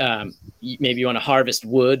that. Maybe you want to harvest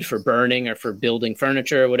wood for burning or for building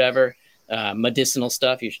furniture or whatever. Medicinal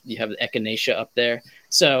stuff. You have the echinacea up there.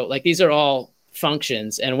 So like these are all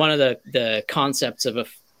functions. And one of the concepts of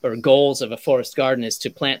or goals of a forest garden is to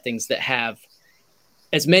plant things that have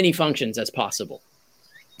as many functions as possible.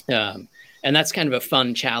 And that's kind of a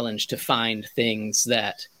fun challenge, to find things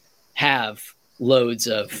that have loads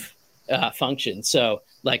of functions. So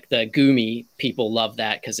like the gumi, people love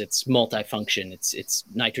that because it's multifunction. It's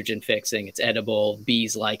nitrogen fixing, it's edible,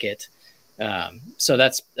 bees like it. So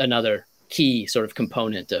that's another key sort of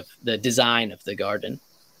component of the design of the garden.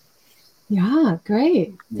 Yeah,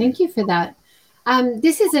 great. Thank you for that.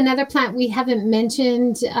 This is another plant we haven't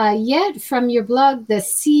mentioned yet from your blog, the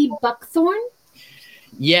sea buckthorn.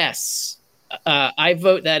 Yes. I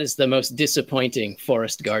vote that as the most disappointing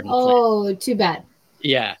forest garden plant. Oh, too bad.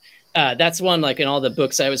 Yeah. That's one, like in all the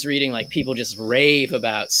books I was reading, like people just rave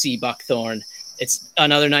about sea buckthorn. It's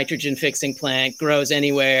another nitrogen fixing plant, grows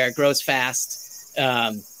anywhere, grows fast.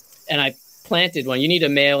 And I planted one. You need a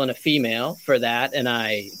male and a female for that. And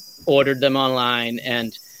I ordered them online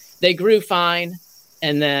and they grew fine.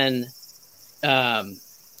 And then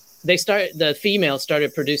the female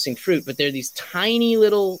started producing fruit, but they're these tiny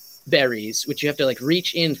little berries, which you have to like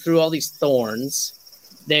reach in through all these thorns.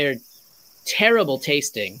 They're terrible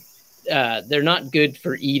tasting. They're not good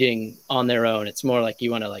for eating on their own. It's more like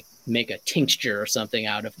you want to like make a tincture or something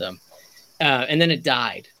out of them. And then it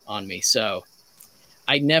died on me. So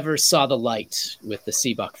I never saw the light with the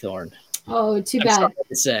sea buckthorn. Oh, too bad. Sorry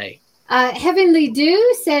to say. Heavenly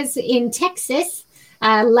Dew says in Texas,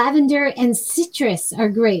 lavender and citrus are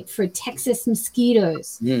great for Texas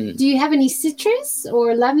mosquitoes. Do you have any citrus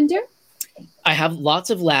or lavender? I have lots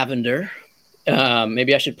of lavender.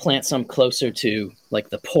 Maybe I should plant some closer to like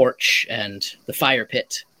the porch and the fire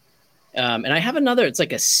pit. And I have another, it's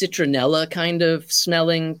like a citronella kind of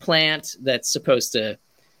smelling plant that's supposed to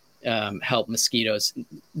help mosquitoes.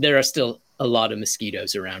 There are still a lot of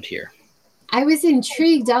mosquitoes around here. I was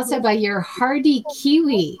intrigued also by your hardy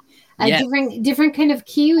kiwi, different kind of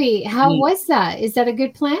kiwi. How was that? Is that a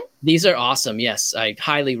good plant? These are awesome. Yes, I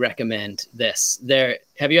highly recommend this.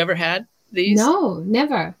 Have you ever had these? No,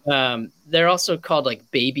 never. They're also called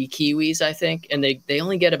like baby kiwis, I think, and they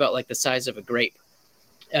only get about like the size of a grape.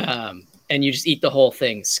 And you just eat the whole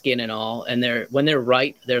thing, skin and all. And when they're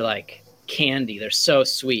ripe, they're like candy. They're so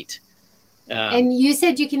sweet. And you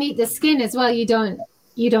said you can eat the skin as well. You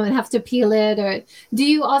don't have to peel it, or do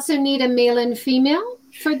you also need a male and female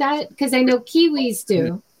for that? Because I know kiwis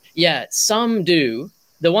do. Yeah, some do.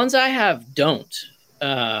 The ones I have don't.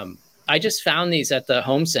 I just found these at the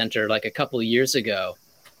home center like a couple of years ago.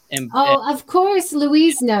 Of course,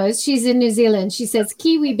 Louise knows. She's in New Zealand. She says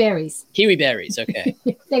kiwi berries. Kiwi berries, okay.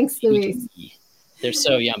 Thanks, Louise. They're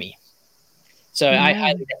so yummy. So I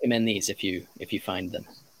highly recommend these if you find them.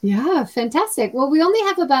 Yeah, fantastic. Well, we only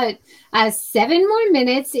have about 7 more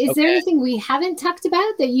minutes. Is there anything we haven't talked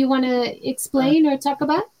about that you want to explain or talk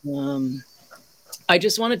about? I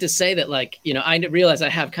just wanted to say that, like, I realize I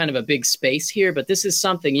have kind of a big space here, but this is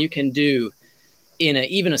something you can do in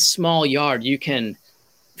even a small yard. You can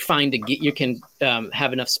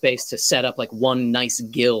have enough space to set up like one nice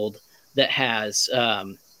guild that has,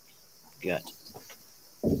 I've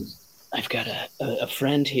got a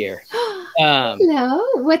friend here. Hello.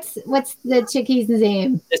 What's the chickie's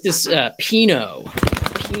name? This is Pino.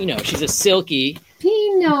 Pino. She's a silky.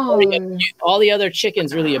 Pino. All the other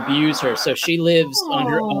chickens really abuse her, so she lives on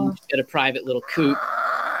her own. She's got a private little coop,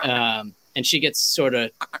 and she gets sort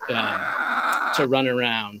of to run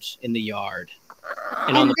around in the yard.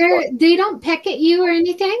 And they don't peck at you or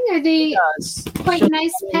anything? Are they quite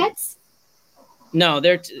nice pets? No,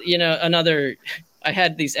 they're I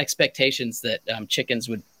had these expectations that chickens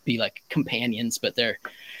would be like companions, but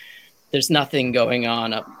there's nothing going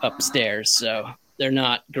on upstairs, so they're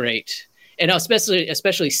not great. And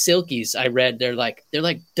especially silkies, I read they're like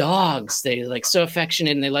dogs. They're like so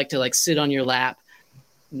affectionate and they like to like sit on your lap.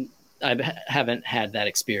 I haven't had that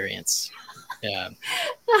experience. Yeah.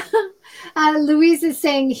 Louise is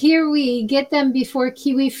saying, here we get them before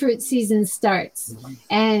kiwi fruit season starts.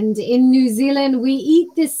 And in New Zealand, we eat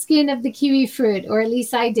the skin of the kiwi fruit, or at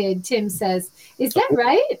least I did, Tim says. Is that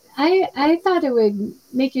right? I thought it would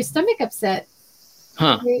make your stomach upset.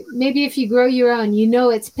 Huh. Maybe if you grow your own,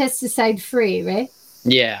 it's pesticide free, right?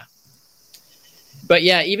 Yeah. But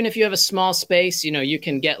yeah, even if you have a small space, you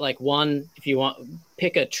can get like one, if you want,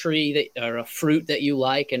 pick a tree or a fruit that you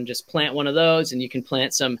like and just plant one of those, and you can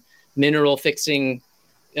plant some mineral fixing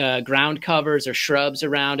ground covers or shrubs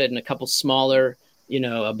around it, and a couple smaller,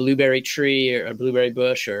 a blueberry tree or a blueberry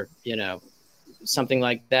bush or, something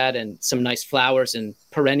like that, and some nice flowers and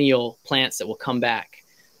perennial plants that will come back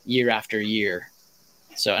year after year.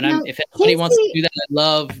 So, and if anybody wants to do that, I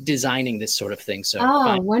love designing this sort of thing. So,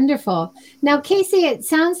 wonderful. Now, Casey, it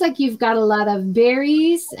sounds like you've got a lot of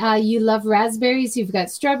berries. You love raspberries. You've got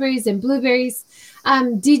strawberries and blueberries.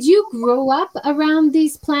 Did you grow up around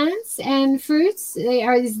these plants and fruits?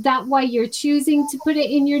 Is that why you're choosing to put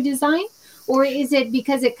it in your design? Or is it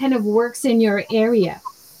because it kind of works in your area?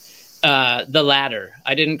 The latter.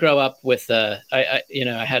 I didn't grow up with, I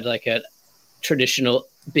had like a traditional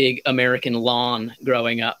big American lawn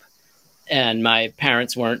growing up, and my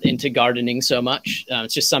parents weren't into gardening so much.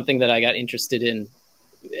 It's just something that I got interested in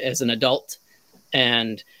as an adult.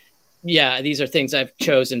 And yeah, these are things I've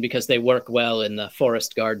chosen because they work well in the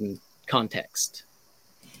forest garden context.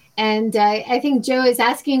 And I think Joe is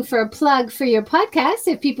asking for a plug for your podcast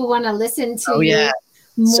if people want to listen to you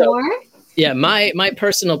more. So, my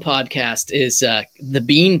personal podcast is The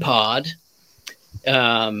Bean Pod.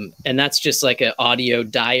 And that's just like an audio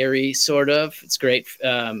diary, sort of. It's great.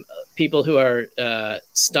 People who are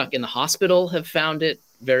stuck in the hospital have found it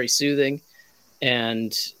very soothing,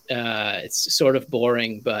 and it's sort of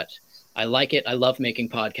boring, but I like it. I love making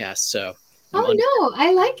podcasts. So.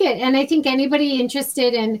 I like it. And I think anybody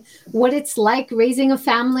interested in what it's like raising a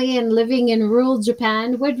family and living in rural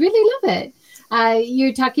Japan would really love it.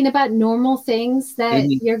 You're talking about normal things that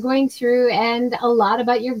you're going through and a lot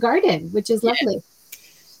about your garden, which is lovely.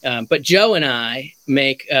 But Joe and I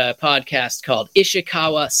make a podcast called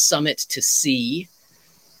Ishikawa Summit to See.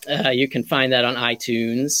 You can find that on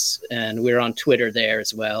iTunes, and we're on Twitter there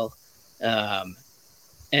as well.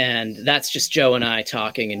 And that's just Joe and I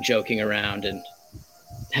talking and joking around and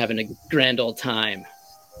having a grand old time.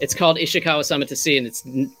 It's called Ishikawa Summit to See,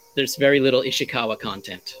 and there's very little Ishikawa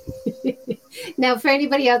content. Now, for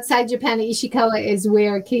anybody outside Japan, Ishikawa is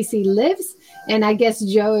where Casey lives, and I guess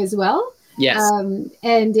Joe as well. Yes. And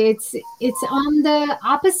it's on the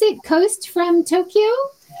opposite coast from Tokyo.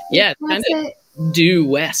 Yeah, kind of due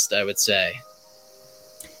west, I would say.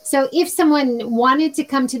 So if someone wanted to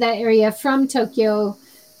come to that area from Tokyo,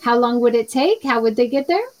 how long would it take? How would they get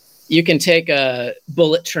there? You can take a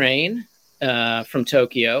bullet train from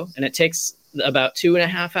Tokyo, and it takes about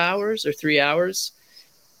 2.5 hours or 3 hours.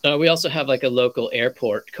 We also have like a local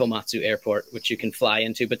airport, Komatsu Airport, which you can fly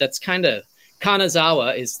into, but that's kind of,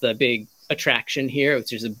 Kanazawa is the big attraction here,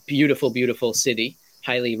 which is a beautiful, beautiful city.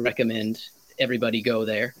 Highly recommend everybody go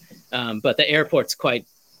there. But the airport's quite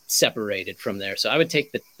separated from there. So I would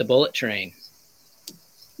take the bullet train.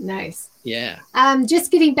 Nice. Yeah.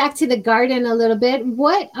 Just getting back to the garden a little bit,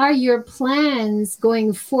 what are your plans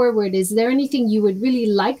going forward? Is there anything you would really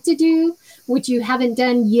like to do, which you haven't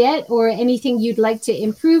done yet, or anything you'd like to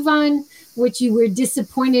improve on, which you were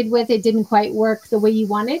disappointed with, it didn't quite work the way you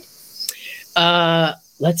wanted?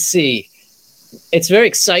 Let's see. It's very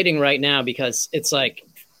exciting right now because it's like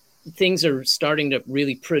things are starting to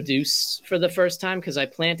really produce for the first time, because I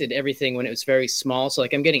planted everything when it was very small. So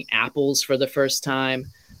like I'm getting apples for the first time.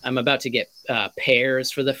 I'm about to get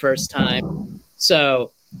pears for the first time.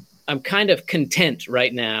 So I'm kind of content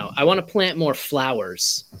right now. I want to plant more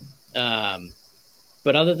flowers.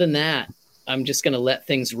 But other than that, I'm just going to let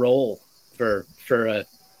things roll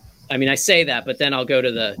I say that, but then I'll go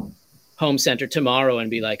to the home center tomorrow and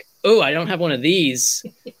be like, oh, I don't have one of these.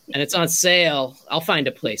 and it's on sale, I'll find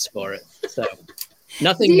a place for it. So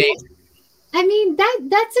nothing major. I mean,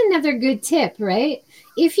 that's another good tip, right?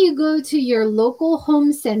 If you go to your local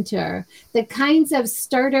home center, the kinds of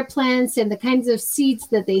starter plants and the kinds of seeds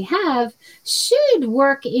that they have should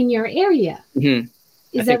work in your area. Mm-hmm.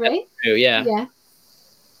 Is that right? True, yeah. Yeah.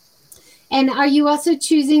 And are you also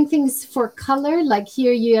choosing things for color? Like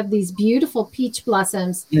here you have these beautiful peach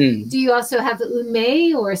blossoms. Do you also have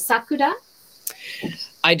ume or sakura?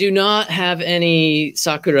 I do not have any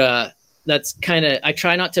sakura. That's kind of, I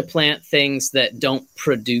try not to plant things that don't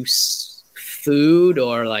produce food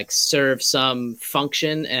or like serve some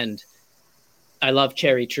function. And I love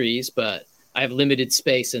cherry trees, but I have limited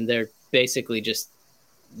space and they're basically just,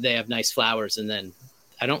 they have nice flowers. And then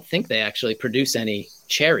I don't think they actually produce any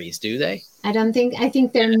cherries, do they? I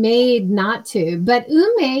think they're made not to. But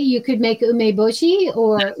ume, you could make umeboshi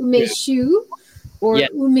or umeshu or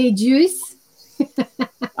ume juice.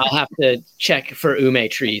 I'll have to check for ume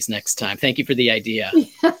trees next time. Thank you for the idea.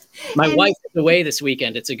 My wife is away this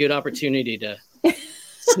weekend. It's a good opportunity to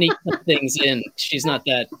sneak some things in. She's not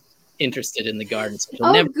that interested in the garden.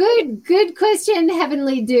 So good question,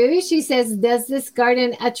 Heavenly Dew. She says, does this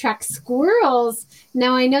garden attract squirrels?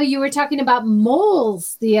 Now, I know you were talking about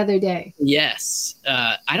moles the other day. Yes.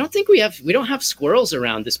 I don't think we don't have squirrels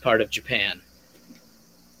around this part of Japan.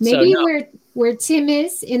 Maybe where Tim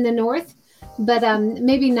is in the north, but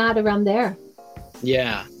maybe not around there.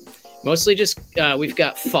 Yeah. Mostly just, we've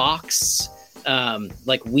got fox,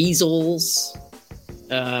 like weasels,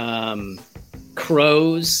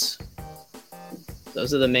 crows.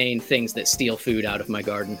 Those are the main things that steal food out of my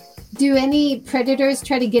garden. Do any predators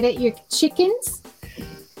try to get at your chickens?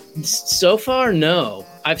 So far, no.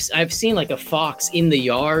 I've seen like a fox in the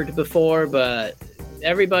yard before, but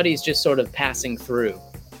everybody's just sort of passing through.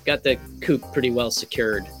 Got the coop pretty well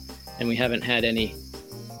secured, and we haven't had any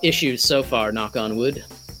issues so far, knock on wood.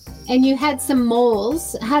 And you had some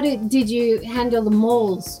moles. How did you handle the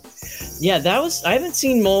moles? Yeah, I haven't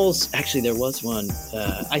seen moles. Actually, there was one.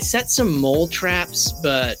 I set some mole traps,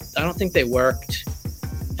 but I don't think they worked.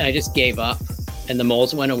 I just gave up, and the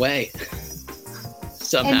moles went away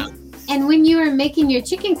somehow. And when you were making your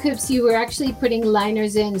chicken coops, you were actually putting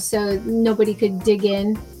liners in so nobody could dig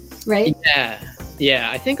in, right? Yeah.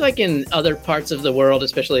 I think like in other parts of the world,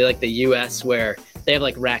 especially like the U.S., where they have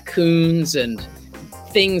like raccoons and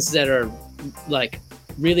things that are like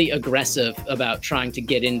really aggressive about trying to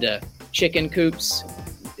get into chicken coops.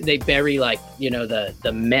 They bury like,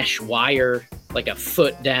 the mesh wire like a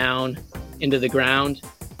foot down into the ground.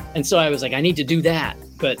 And so I was like, I need to do that.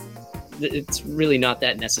 But it's really not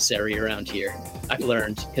that necessary around here, I've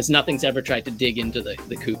learned, because nothing's ever tried to dig into the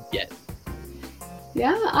coop yet.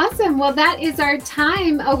 Yeah, awesome. Well, that is our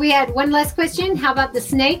time. Oh, we had one last question. How about the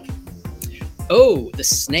snake? Oh, the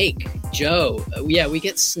snake, Joe. Yeah, we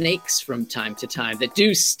get snakes from time to time that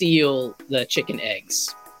do steal the chicken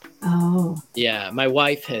eggs. Oh. Yeah, my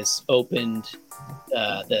wife has opened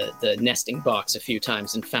the nesting box a few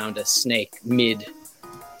times and found a snake mid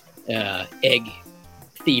egg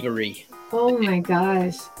thievery. Oh my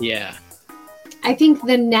gosh. Yeah. I think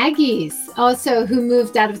the Nagis also, who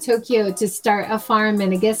moved out of Tokyo to start a farm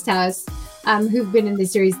and a guest house, who've been in the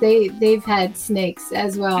series, they've had snakes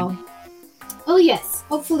as well. Oh yes,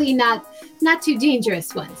 hopefully not too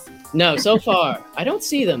dangerous ones. No, so far I don't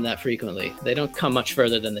see them that frequently. They don't come much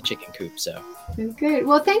further than the chicken coop. So good.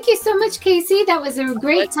 Well, thank you so much, Casey. That was a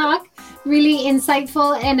great talk, really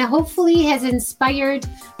insightful, and hopefully has inspired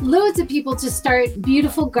loads of people to start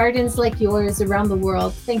beautiful gardens like yours around the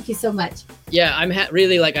world. Thank you so much. Yeah, I'm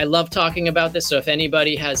really I love talking about this. So if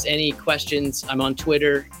anybody has any questions, I'm on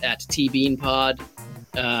Twitter at tbeanpod,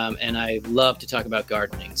 and I love to talk about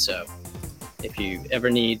gardening. So if you ever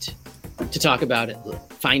need to talk about it,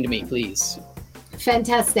 find me, please.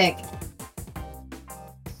 Fantastic.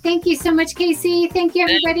 Thank you so much, Casey. Thank you,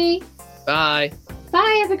 everybody. Bye.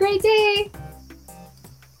 Bye. Have a great day.